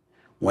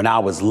when I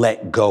was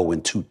let go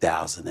in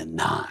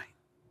 2009.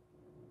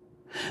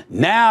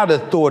 Now the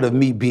thought of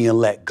me being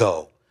let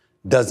go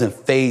doesn't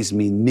faze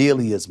me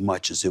nearly as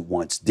much as it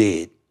once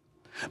did,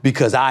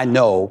 because I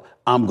know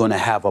I'm going to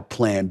have a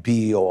plan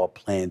B or a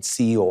plan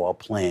C or a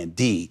plan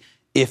D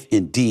if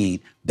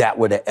indeed that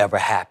were to ever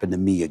happen to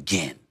me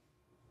again.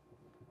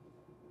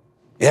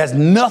 It has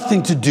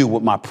nothing to do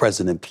with my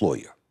present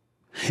employer.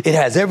 It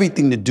has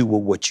everything to do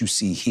with what you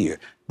see here.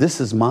 This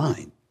is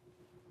mine.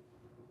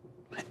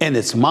 And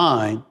it's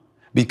mine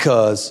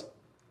because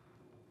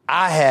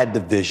I had the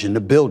vision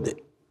to build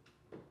it.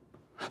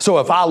 So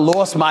if I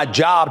lost my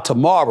job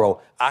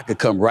tomorrow, I could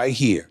come right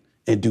here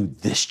and do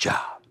this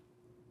job.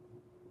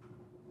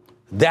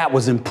 That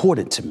was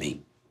important to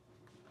me.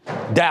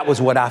 That was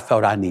what I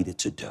felt I needed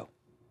to do.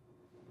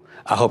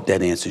 I hope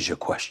that answers your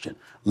question.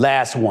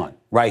 Last one,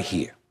 right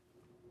here.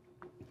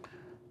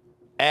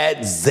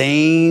 At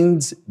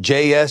Zane's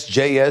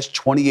JSJS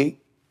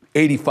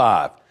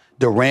 2885,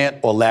 Durant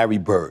or Larry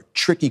Bird?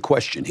 Tricky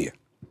question here.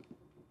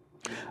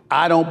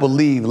 I don't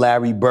believe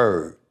Larry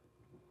Bird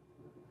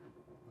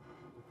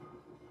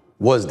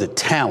was the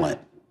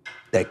talent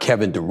that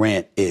Kevin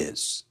Durant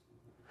is.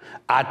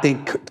 I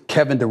think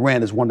Kevin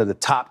Durant is one of the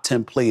top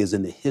 10 players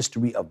in the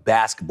history of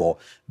basketball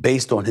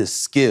based on his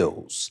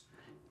skills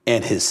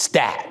and his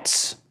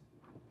stats.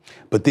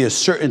 But there's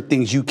certain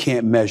things you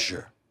can't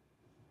measure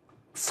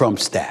from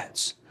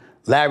stats.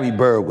 Larry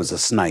Bird was a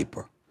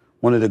sniper,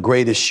 one of the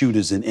greatest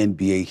shooters in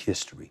NBA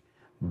history.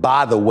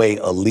 By the way,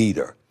 a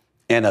leader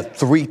and a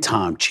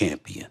 3-time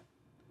champion.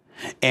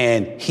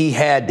 And he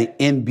had the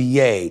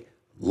NBA,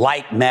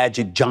 like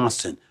Magic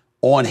Johnson,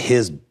 on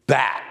his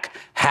back,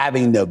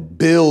 having to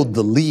build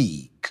the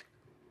league.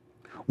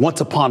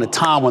 Once upon a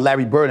time when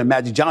Larry Bird and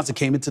Magic Johnson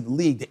came into the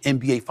league, the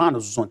NBA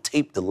Finals was on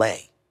tape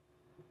delay.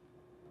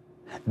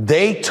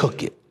 They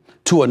took it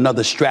to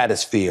another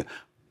stratosphere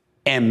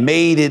and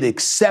made it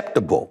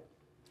acceptable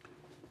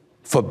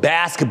for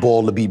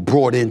basketball to be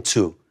brought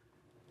into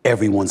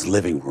everyone's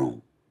living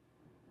room.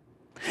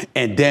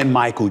 And then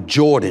Michael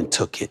Jordan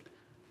took it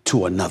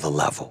to another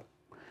level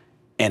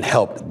and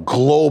helped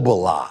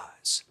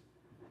globalize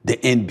the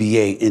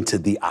NBA into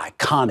the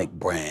iconic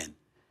brand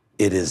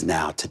it is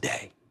now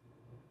today.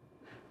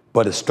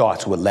 But it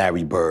starts with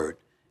Larry Bird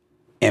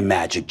and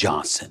Magic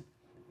Johnson.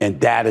 And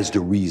that is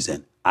the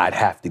reason I'd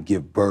have to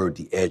give Bird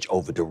the edge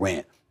over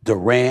Durant.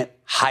 Durant,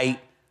 height,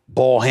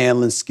 ball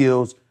handling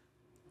skills,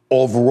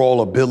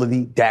 overall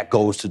ability, that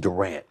goes to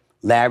Durant.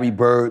 Larry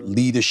Bird,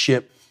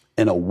 leadership,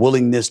 and a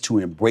willingness to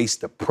embrace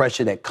the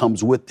pressure that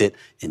comes with it,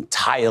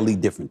 entirely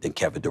different than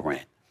Kevin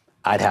Durant.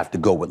 I'd have to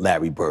go with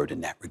Larry Bird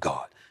in that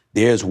regard.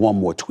 There's one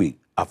more tweet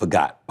I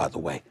forgot, by the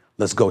way.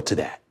 Let's go to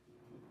that.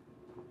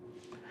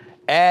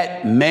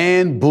 At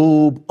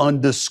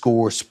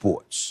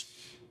manboob_sports.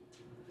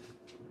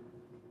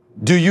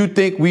 Do you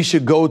think we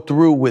should go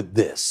through with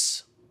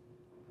this?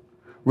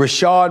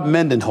 Rashard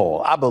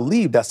Mendenhall, I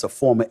believe that's a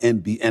former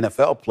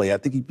NFL player. I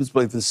think he was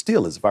playing for the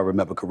Steelers, if I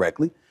remember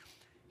correctly.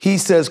 He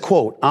says,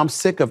 quote, "I'm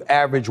sick of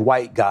average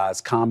white guys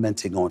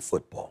commenting on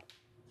football.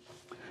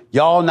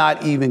 Y'all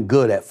not even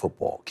good at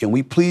football. Can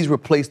we please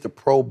replace the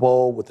Pro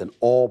Bowl with an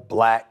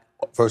all-black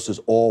versus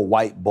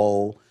all-white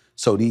bowl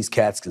so these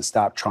cats can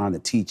stop trying to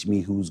teach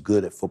me who's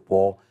good at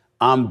football?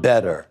 I'm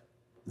better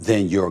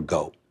than your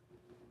GOAT."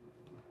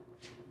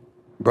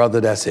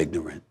 Brother, that's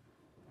ignorant.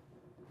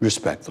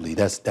 Respectfully,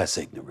 that's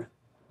ignorant.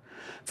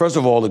 First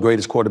of all, the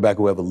greatest quarterback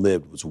who ever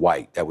lived was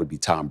white. That would be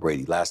Tom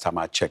Brady. Last time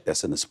I checked,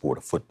 that's in the sport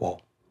of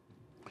football.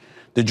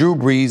 The Drew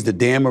Brees, the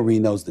Dan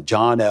Marinos, the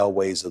John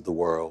Elways of the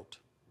world,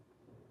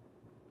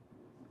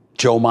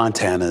 Joe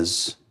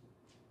Montanas,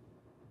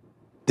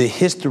 the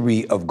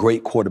history of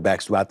great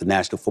quarterbacks throughout the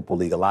National Football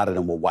League, a lot of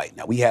them were white.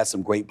 Now, we had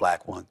some great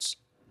black ones.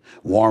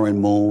 Warren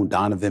Moon,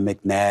 Donovan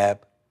McNabb,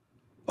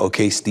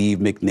 Steve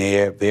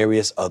McNair,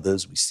 various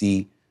others. We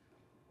see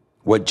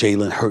what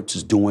Jalen Hurts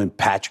is doing.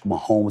 Patrick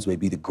Mahomes may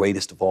be the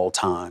greatest of all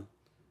time.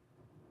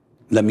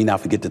 Let me not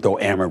forget to throw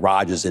Aaron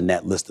Rodgers in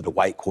that list of the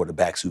white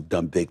quarterbacks who've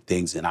done big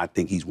things, and I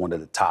think he's one of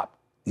the top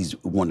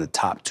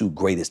two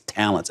greatest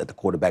talents at the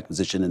quarterback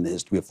position in the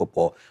history of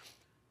football.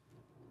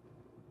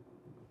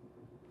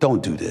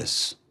 Don't do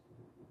this.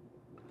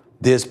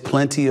 There's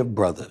plenty of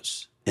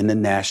brothers in the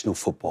National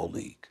Football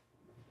League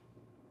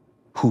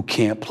who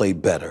can't play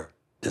better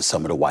than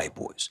some of the white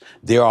boys.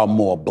 There are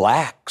more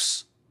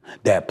blacks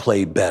that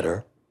play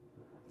better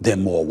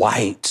than more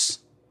whites,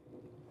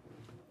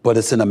 but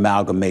it's an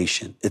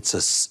amalgamation.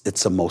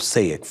 It's a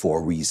mosaic for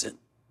a reason.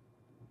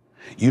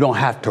 You don't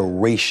have to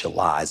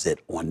racialize it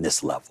on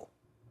this level.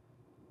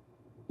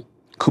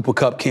 Cooper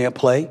Kupp can't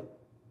play.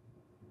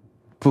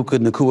 Puka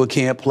Nacua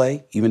can't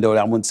play, even though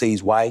I wouldn't say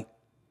he's white.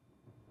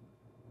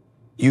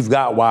 You've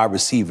got wide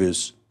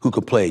receivers who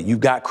could play. You've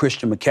got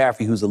Christian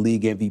McCaffrey, who's a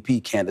league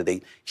MVP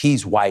candidate.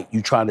 He's white.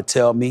 You trying to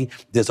tell me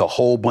there's a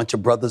whole bunch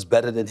of brothers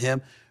better than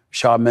him?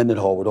 Sean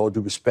Mendenhall, with all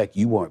due respect,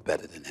 you weren't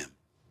better than him.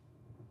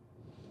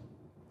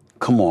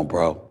 Come on,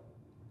 bro.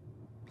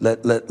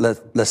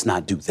 Let's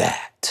not do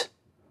that.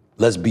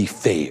 Let's be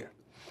fair.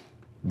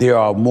 There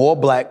are more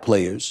black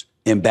players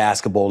in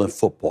basketball and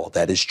football.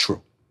 That is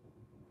true.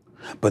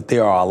 But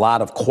there are a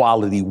lot of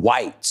quality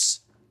whites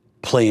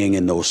playing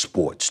in those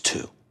sports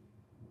too.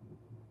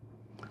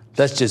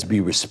 Let's just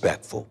be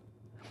respectful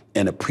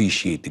and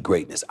appreciate the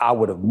greatness. I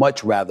would have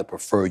much rather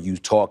preferred you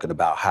talking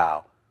about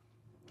how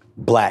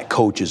black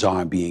coaches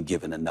aren't being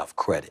given enough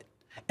credit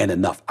and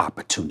enough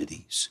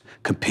opportunities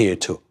compared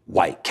to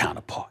white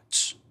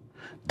counterparts.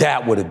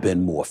 That would have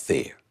been more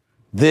fair.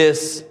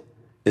 This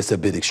is a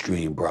bit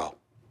extreme, bro.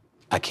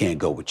 I can't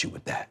go with you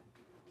with that.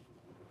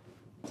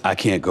 I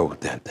can't go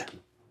with that then.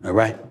 All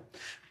right?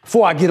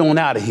 Before I get on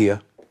out of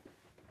here,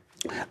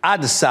 I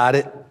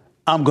decided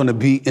I'm going to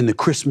be in the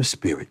Christmas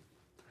spirit.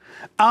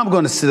 I'm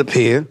going to sit up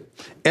here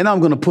and I'm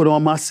going to put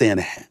on my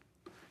Santa hat.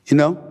 You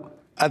know,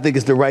 I think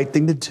it's the right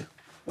thing to do.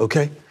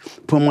 Okay?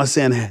 Put on my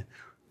Santa hat.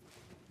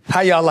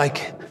 How y'all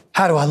like it?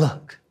 How do I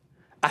look?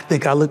 I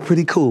think I look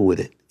pretty cool with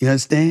it. You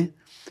understand?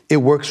 It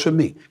works for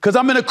me. Because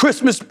I'm in a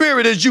Christmas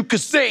spirit, as you can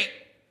see.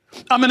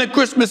 I'm in a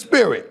Christmas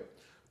spirit.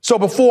 So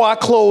before I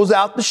close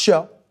out the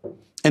show,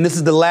 and this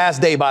is the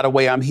last day, by the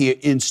way, I'm here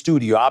in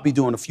studio. I'll be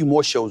doing a few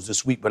more shows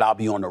this week, but I'll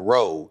be on the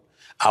road.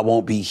 I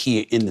won't be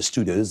here in the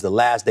studio. This is the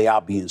last day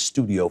I'll be in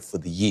studio for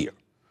the year.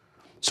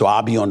 So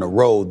I'll be on the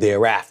road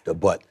thereafter.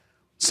 But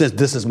since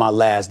this is my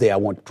last day, I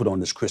want to put on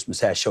this Christmas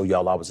hat, show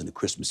y'all I was in the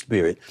Christmas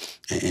spirit,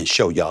 and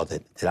show y'all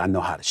that I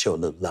know how to show a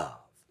little love,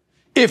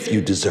 if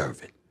you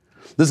deserve it.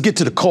 Let's get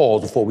to the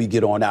calls before we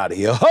get on out of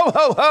here. Ho,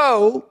 ho,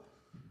 ho!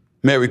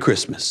 Merry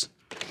Christmas.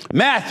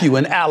 Matthew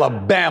in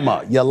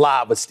Alabama, you're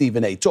live with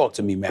Stephen A. Talk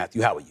to me,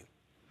 Matthew. How are you?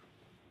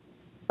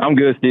 I'm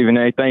good, Stephen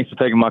A. Thanks for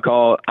taking my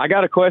call. I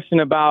got a question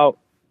about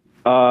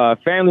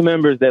family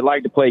members that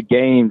like to play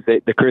games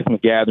at the Christmas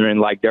gathering,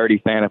 like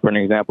Dirty Santa, for an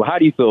example. How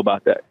do you feel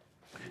about that?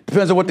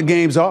 Depends on what the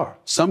games are.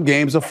 Some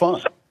games are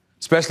fun,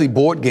 especially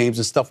board games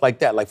and stuff like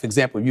that. Like, for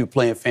example, if you were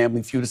playing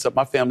Family Feud and stuff,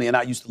 my family and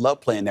I used to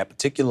love playing that,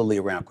 particularly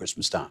around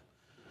Christmas time.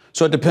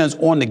 So it depends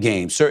on the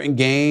game. Certain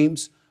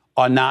games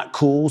are not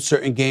cool.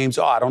 Certain games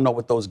are. I don't know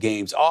what those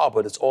games are,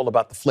 but it's all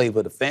about the flavor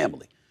of the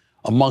family.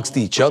 Amongst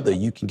each other,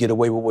 you can get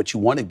away with what you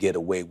want to get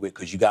away with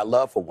because you got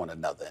love for one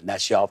another, and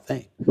that's y'all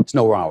thing. There's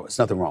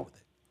nothing wrong with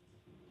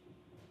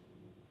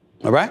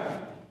it. All right?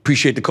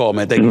 Appreciate the call,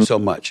 man. Thank you so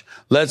much.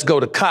 Let's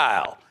go to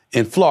Kyle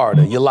in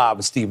Florida. You're live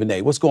with Stephen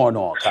A. What's going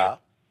on, Kyle?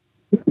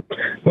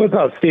 What's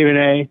up, Stephen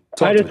A?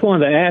 I just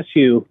wanted to ask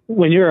you,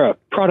 when you're a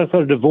product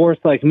of divorce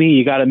like me,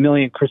 you got a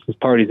million Christmas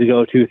parties to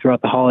go to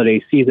throughout the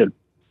holiday season.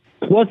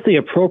 What's the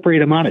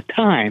appropriate amount of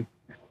time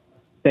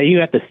that you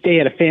have to stay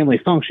at a family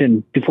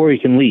function before you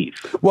can leave?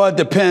 Well, it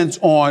depends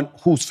on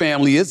whose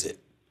family is it.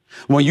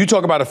 When you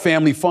talk about a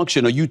family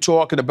function, are you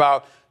talking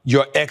about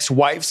your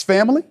ex-wife's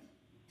family?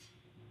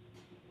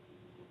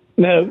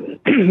 No,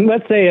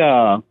 let's say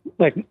your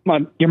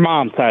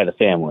mom's side of the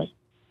family.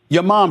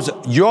 Your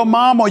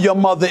mom or your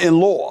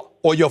mother-in-law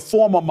or your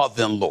former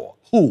mother-in-law?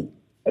 Who?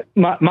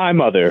 My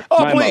mother.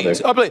 Oh, my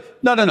please. mother. Oh, please.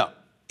 No.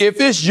 If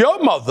it's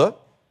your mother,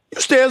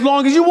 you stay as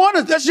long as you want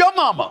it. That's your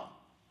mama.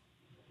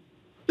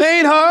 They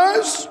ain't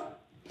hers.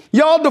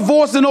 Y'all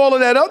divorced and all of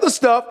that other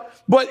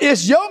stuff, but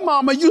it's your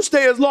mama. You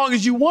stay as long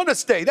as you want to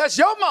stay. That's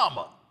your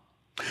mama.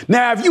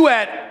 Now, if you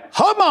at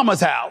her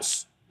mama's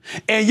house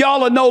and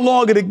y'all are no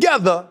longer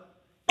together,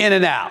 in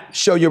and out,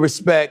 show your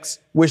respects,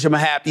 wish them a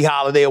happy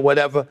holiday or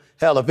whatever.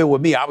 Hell, if it were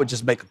me, I would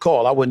just make a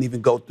call. I wouldn't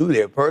even go through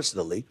there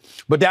personally,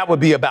 but that would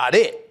be about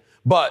it.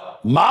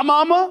 But my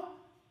mama,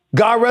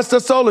 God rest her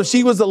soul, if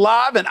she was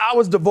alive and I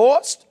was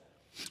divorced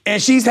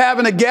and she's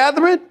having a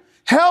gathering,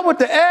 hell with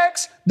the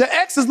ex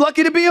is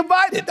lucky to be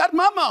invited. That's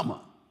my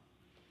mama.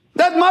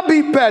 That's my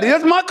beef patty.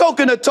 That's my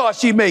coconut tart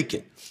she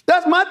making.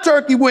 That's my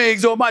turkey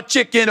wings or my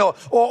chicken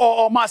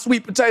or my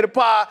sweet potato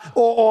pie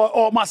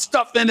or my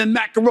stuffing and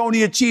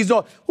macaroni and cheese.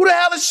 Or who the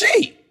hell is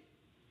she?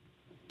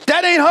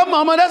 That ain't her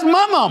mama. That's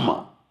my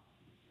mama.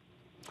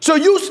 So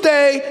you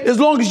stay as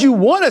long as you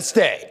want to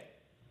stay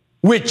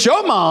with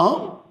your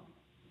mom.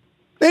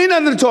 There ain't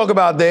nothing to talk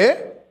about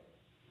there.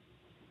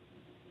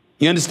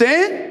 You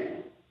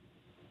understand?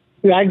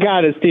 I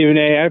got it, Stephen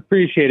A. I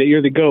appreciate it.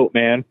 You're the GOAT,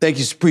 man. Thank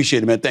you.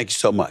 Appreciate it, man. Thank you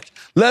so much.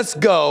 Let's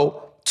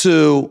go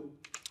to,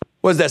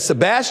 what is that,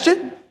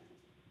 Sebastian?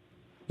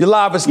 You're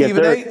live with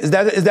Stephen A. Is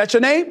that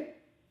your name?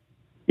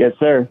 Yes,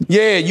 sir.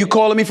 Yeah, you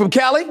calling me from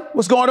Cali?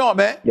 What's going on,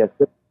 man? Yes,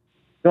 sir.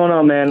 What's going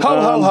on, man?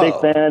 Ho, ho, ho.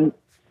 Big fan.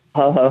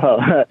 Ho, ho,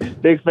 ho.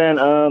 Big fan.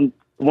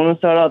 Want to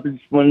start off,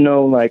 just want to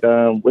know, like,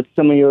 what's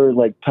some of your,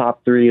 like,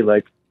 top three,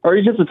 like, or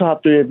just the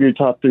top three of your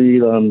top three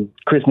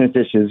Christmas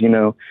dishes, you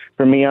know?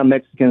 For me, I'm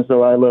Mexican,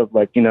 so I love,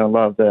 like, you know, a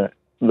lot of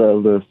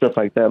the stuff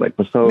like that, like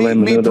pozole,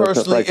 me menudo, personally,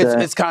 stuff like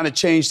that. it's kind of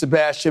changed,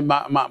 Sebastian.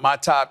 My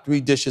top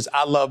three dishes,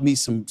 I love me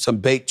some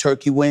baked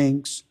turkey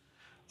wings,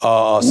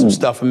 some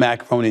stuffing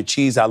macaroni and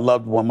cheese. I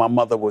loved when my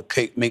mother would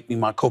make me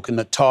my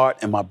coconut tart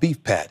and my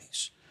beef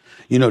patties.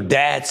 You know,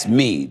 that's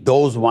me.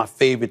 Those were my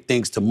favorite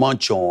things to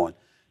munch on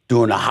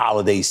during the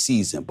holiday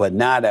season. But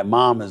now that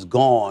mom is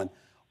gone,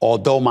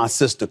 although my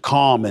sister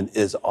Carmen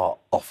is an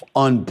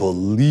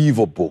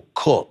unbelievable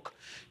cook,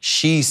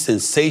 she's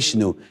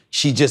sensational.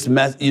 She just,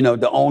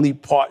 the only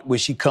part where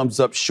she comes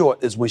up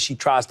short is when she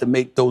tries to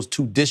make those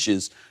two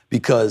dishes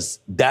because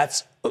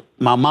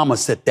my mama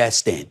set that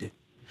standard.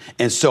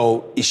 And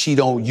so she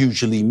don't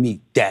usually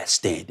meet that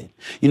standard.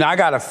 You know, I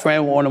got a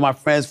friend, one of my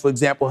friends, for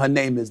example, her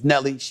name is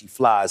Nellie. She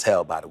fly as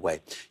hell, by the way.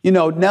 You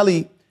know,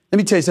 Nellie, let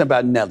me tell you something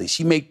about Nellie.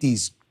 She make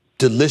these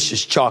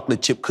delicious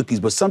chocolate chip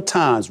cookies, but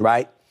sometimes,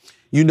 right,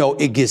 you know,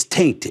 it gets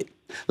tainted.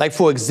 Like,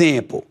 for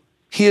example,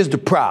 here's the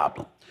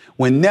problem.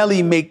 When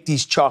Nellie make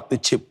these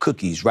chocolate chip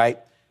cookies, right,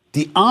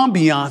 the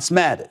ambiance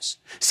matters.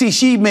 See,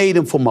 she made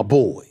them for my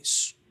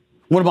boys.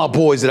 One of my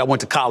boys that I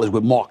went to college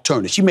with, Mark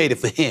Turner, she made it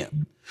for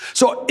him.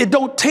 So it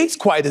don't taste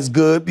quite as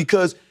good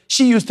because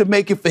she used to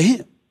make it for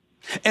him.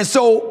 And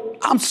so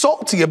I'm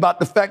salty about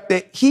the fact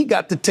that he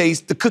got to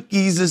taste the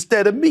cookies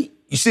instead of me.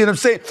 You see what I'm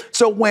saying?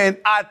 So when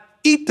I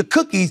eat the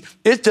cookies,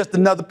 it's just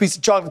another piece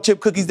of chocolate chip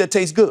cookies that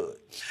tastes good,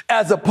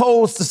 as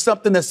opposed to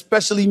something that's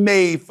specially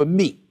made for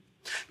me.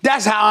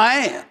 That's how I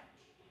am.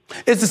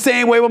 It's the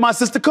same way with my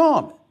sister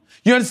Carmen.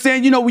 You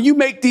understand? You know, when you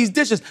make these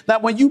dishes,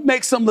 like when you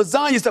make some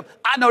lasagna stuff,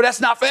 I know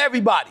that's not for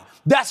everybody.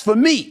 That's for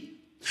me.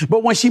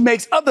 But when she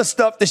makes other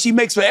stuff that she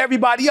makes for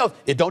everybody else,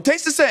 it don't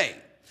taste the same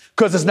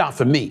because it's not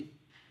for me.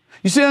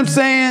 You see what I'm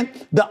saying?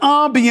 The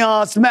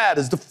ambiance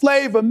matters. The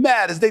flavor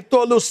matters. They throw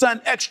a little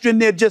something extra in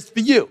there just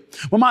for you.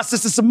 When my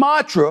sister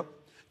Sumatra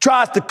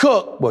tries to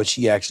cook, well,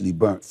 she actually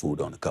burnt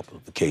food on a couple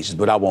of occasions,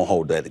 but I won't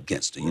hold that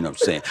against her. You know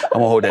what I'm saying? I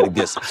won't hold that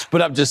against her.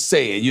 But I'm just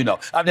saying, you know,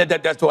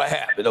 that's what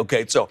happened,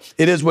 okay? So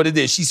it is what it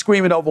is. She's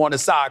screaming over on the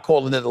side,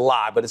 calling it a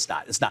lie, but it's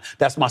not. It's not.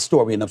 That's my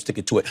story, and I'm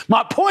sticking to it.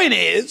 My point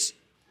is,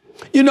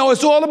 you know,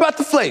 it's all about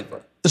the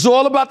flavor. It's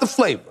all about the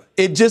flavor.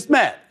 It just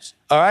matters.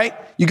 All right?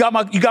 You got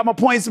my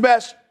point,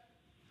 Sebastian?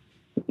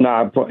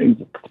 Nah, all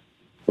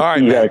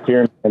right,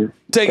 man.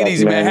 Take it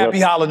easy, man. Happy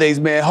holidays,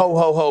 man. Ho,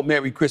 ho, ho.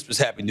 Merry Christmas.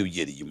 Happy New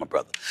Year to you, my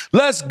brother.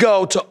 Let's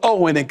go to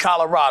Owen in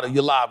Colorado.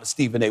 You're live with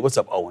Stephen A. What's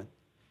up, Owen?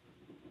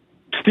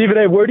 Stephen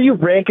A., where do you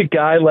rank a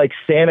guy like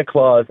Santa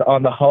Claus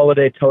on the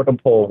holiday totem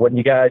pole when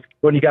you got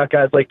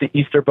guys like the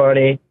Easter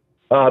Bunny,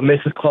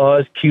 Mrs.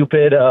 Claus,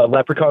 Cupid,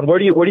 Leprechaun? Where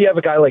do you have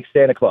a guy like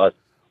Santa Claus?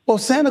 Well,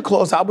 Santa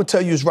Claus, I would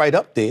tell you, is right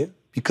up there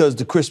because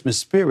the Christmas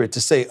spirit.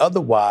 To say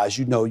otherwise,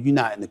 you know, you're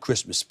not in the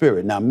Christmas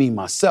spirit. Now, me,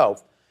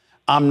 myself,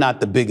 I'm not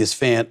the biggest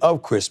fan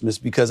of Christmas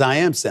because I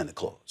am Santa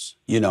Claus.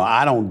 You know,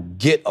 I don't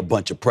get a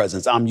bunch of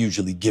presents. I'm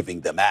usually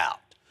giving them out.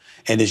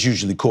 And it's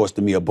usually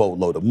costing me a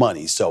boatload of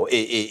money. So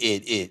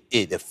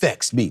it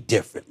affects me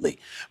differently.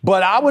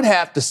 But I would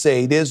have to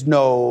say there's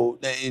no,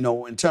 you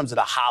know, in terms of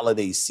the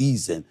holiday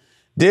season,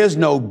 there's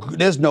no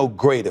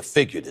greater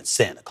figure than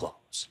Santa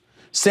Claus.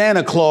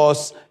 Santa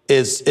Claus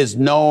is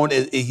known,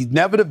 he's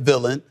never the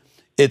villain.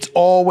 It's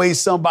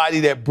always somebody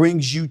that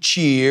brings you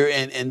cheer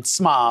and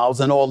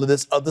smiles and all of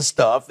this other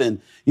stuff. And,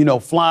 you know,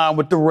 flying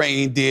with the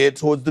reindeer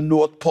towards the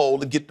North Pole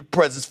to get the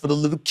presents for the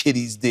little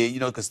kiddies there, you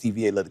know, because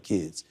Stevie A love the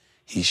kids.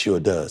 He sure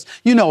does.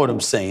 You know what I'm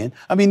saying?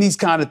 I mean, these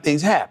kind of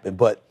things happen,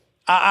 but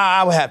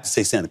I would have to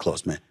say Santa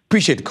Claus, man.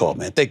 Appreciate the call,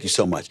 man. Thank you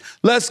so much.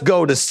 Let's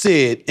go to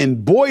Sid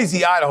in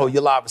Boise, Idaho.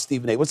 You're live with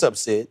Stephen A. What's up,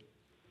 Sid?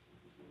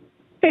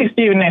 Hey,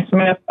 Stephen A.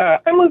 Smith. I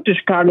moved to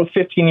Chicago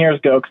 15 years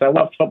ago because I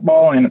love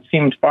football, and it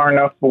seemed far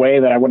enough away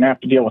that I wouldn't have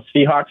to deal with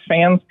Seahawks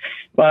fans.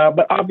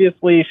 But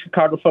obviously,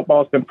 Chicago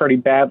football has been pretty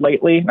bad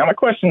lately. Now, my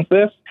question is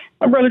this.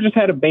 My brother just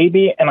had a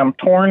baby, and I'm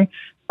torn.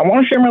 I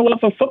want to share my love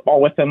of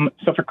football with him.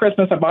 So for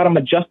Christmas, I bought him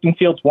a Justin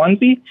Fields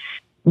onesie.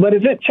 But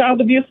is it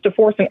child abuse to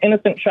force an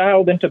innocent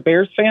child into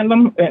Bears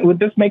fandom? Would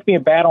this make me a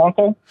bad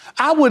uncle?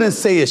 I wouldn't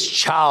say it's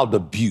child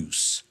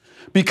abuse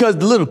because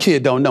the little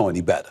kid don't know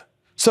any better.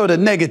 So the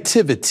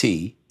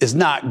negativity is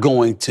not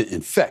going to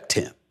infect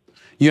him.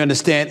 You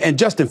understand? And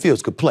Justin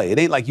Fields could play. It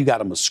ain't like you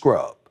got him a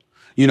scrub,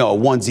 a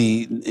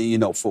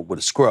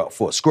onesie,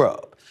 for a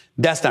scrub.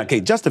 That's not the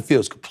case. Justin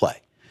Fields could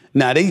play.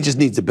 Now, they just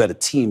needs a better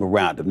team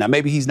around him. Now,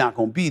 maybe he's not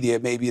going to be there.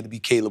 Maybe it'll be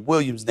Caleb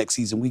Williams next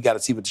season. We got to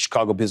see what the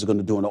Chicago Bears are going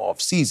to do in the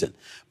offseason.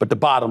 But the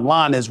bottom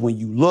line is when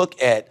you look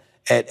at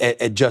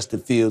Justin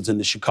Fields and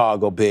the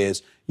Chicago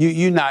Bears,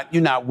 you're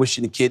not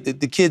wishing the kid.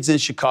 The kid's in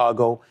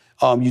Chicago.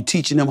 You're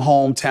teaching them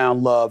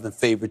hometown love and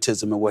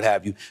favoritism and what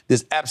have you.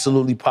 There's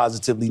absolutely,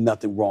 positively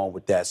nothing wrong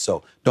with that.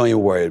 So don't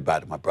even worry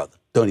about it, my brother.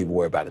 Don't even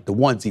worry about it. The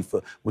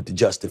onesie with the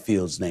Justin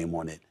Fields name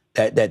on it,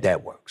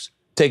 that works.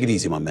 Take it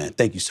easy, my man.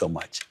 Thank you so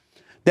much.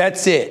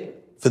 That's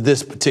it for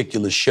this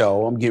particular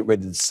show. I'm getting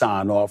ready to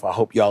sign off. I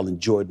hope y'all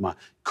enjoyed my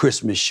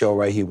Christmas show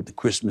right here with the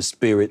Christmas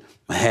spirit,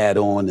 my hat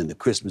on and the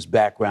Christmas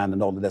background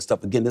and all of that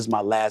stuff. Again, this is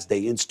my last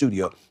day in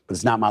studio, but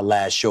it's not my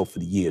last show for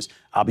the years.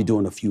 I'll be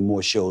doing a few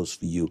more shows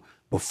for you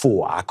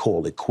before I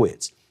call it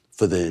quits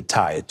for the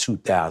entire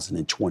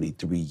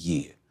 2023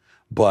 year.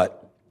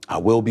 But I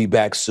will be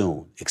back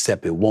soon,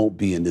 except it won't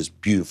be in this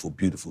beautiful,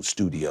 beautiful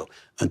studio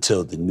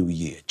until the new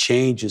year.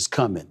 Change is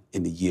coming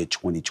in the year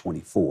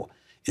 2024.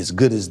 As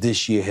good as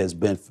this year has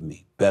been for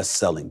me,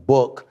 best-selling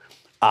book,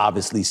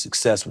 obviously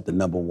success with the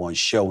 #1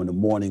 show in the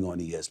morning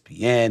on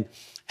ESPN,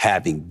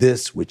 having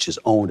this, which is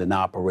owned and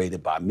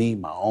operated by me,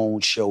 my own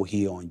show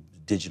here on the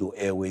digital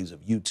airwaves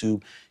of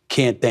YouTube.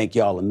 Can't thank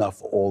y'all enough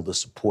for all the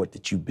support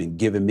that you've been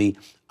giving me.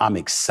 I'm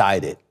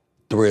excited,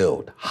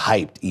 thrilled,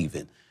 hyped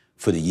even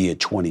for the year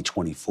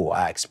 2024.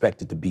 I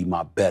expect it to be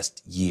my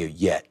best year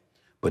yet,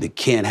 but it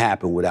can't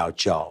happen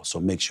without y'all.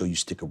 So make sure you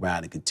stick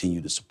around and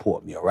continue to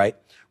support me, all right?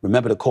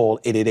 Remember to call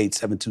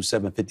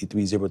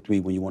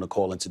 888-727-5303 when you want to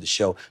call into the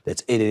show.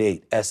 That's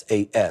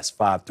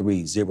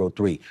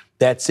 888-SAS-5303.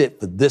 That's it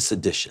for this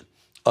edition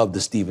of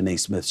the Stephen A.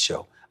 Smith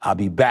Show. I'll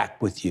be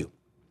back with you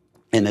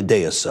in a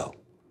day or so,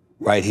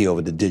 right here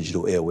over the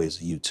digital airways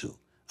of YouTube.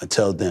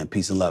 Until then,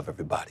 peace and love,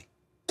 everybody.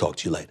 Talk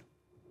to you later.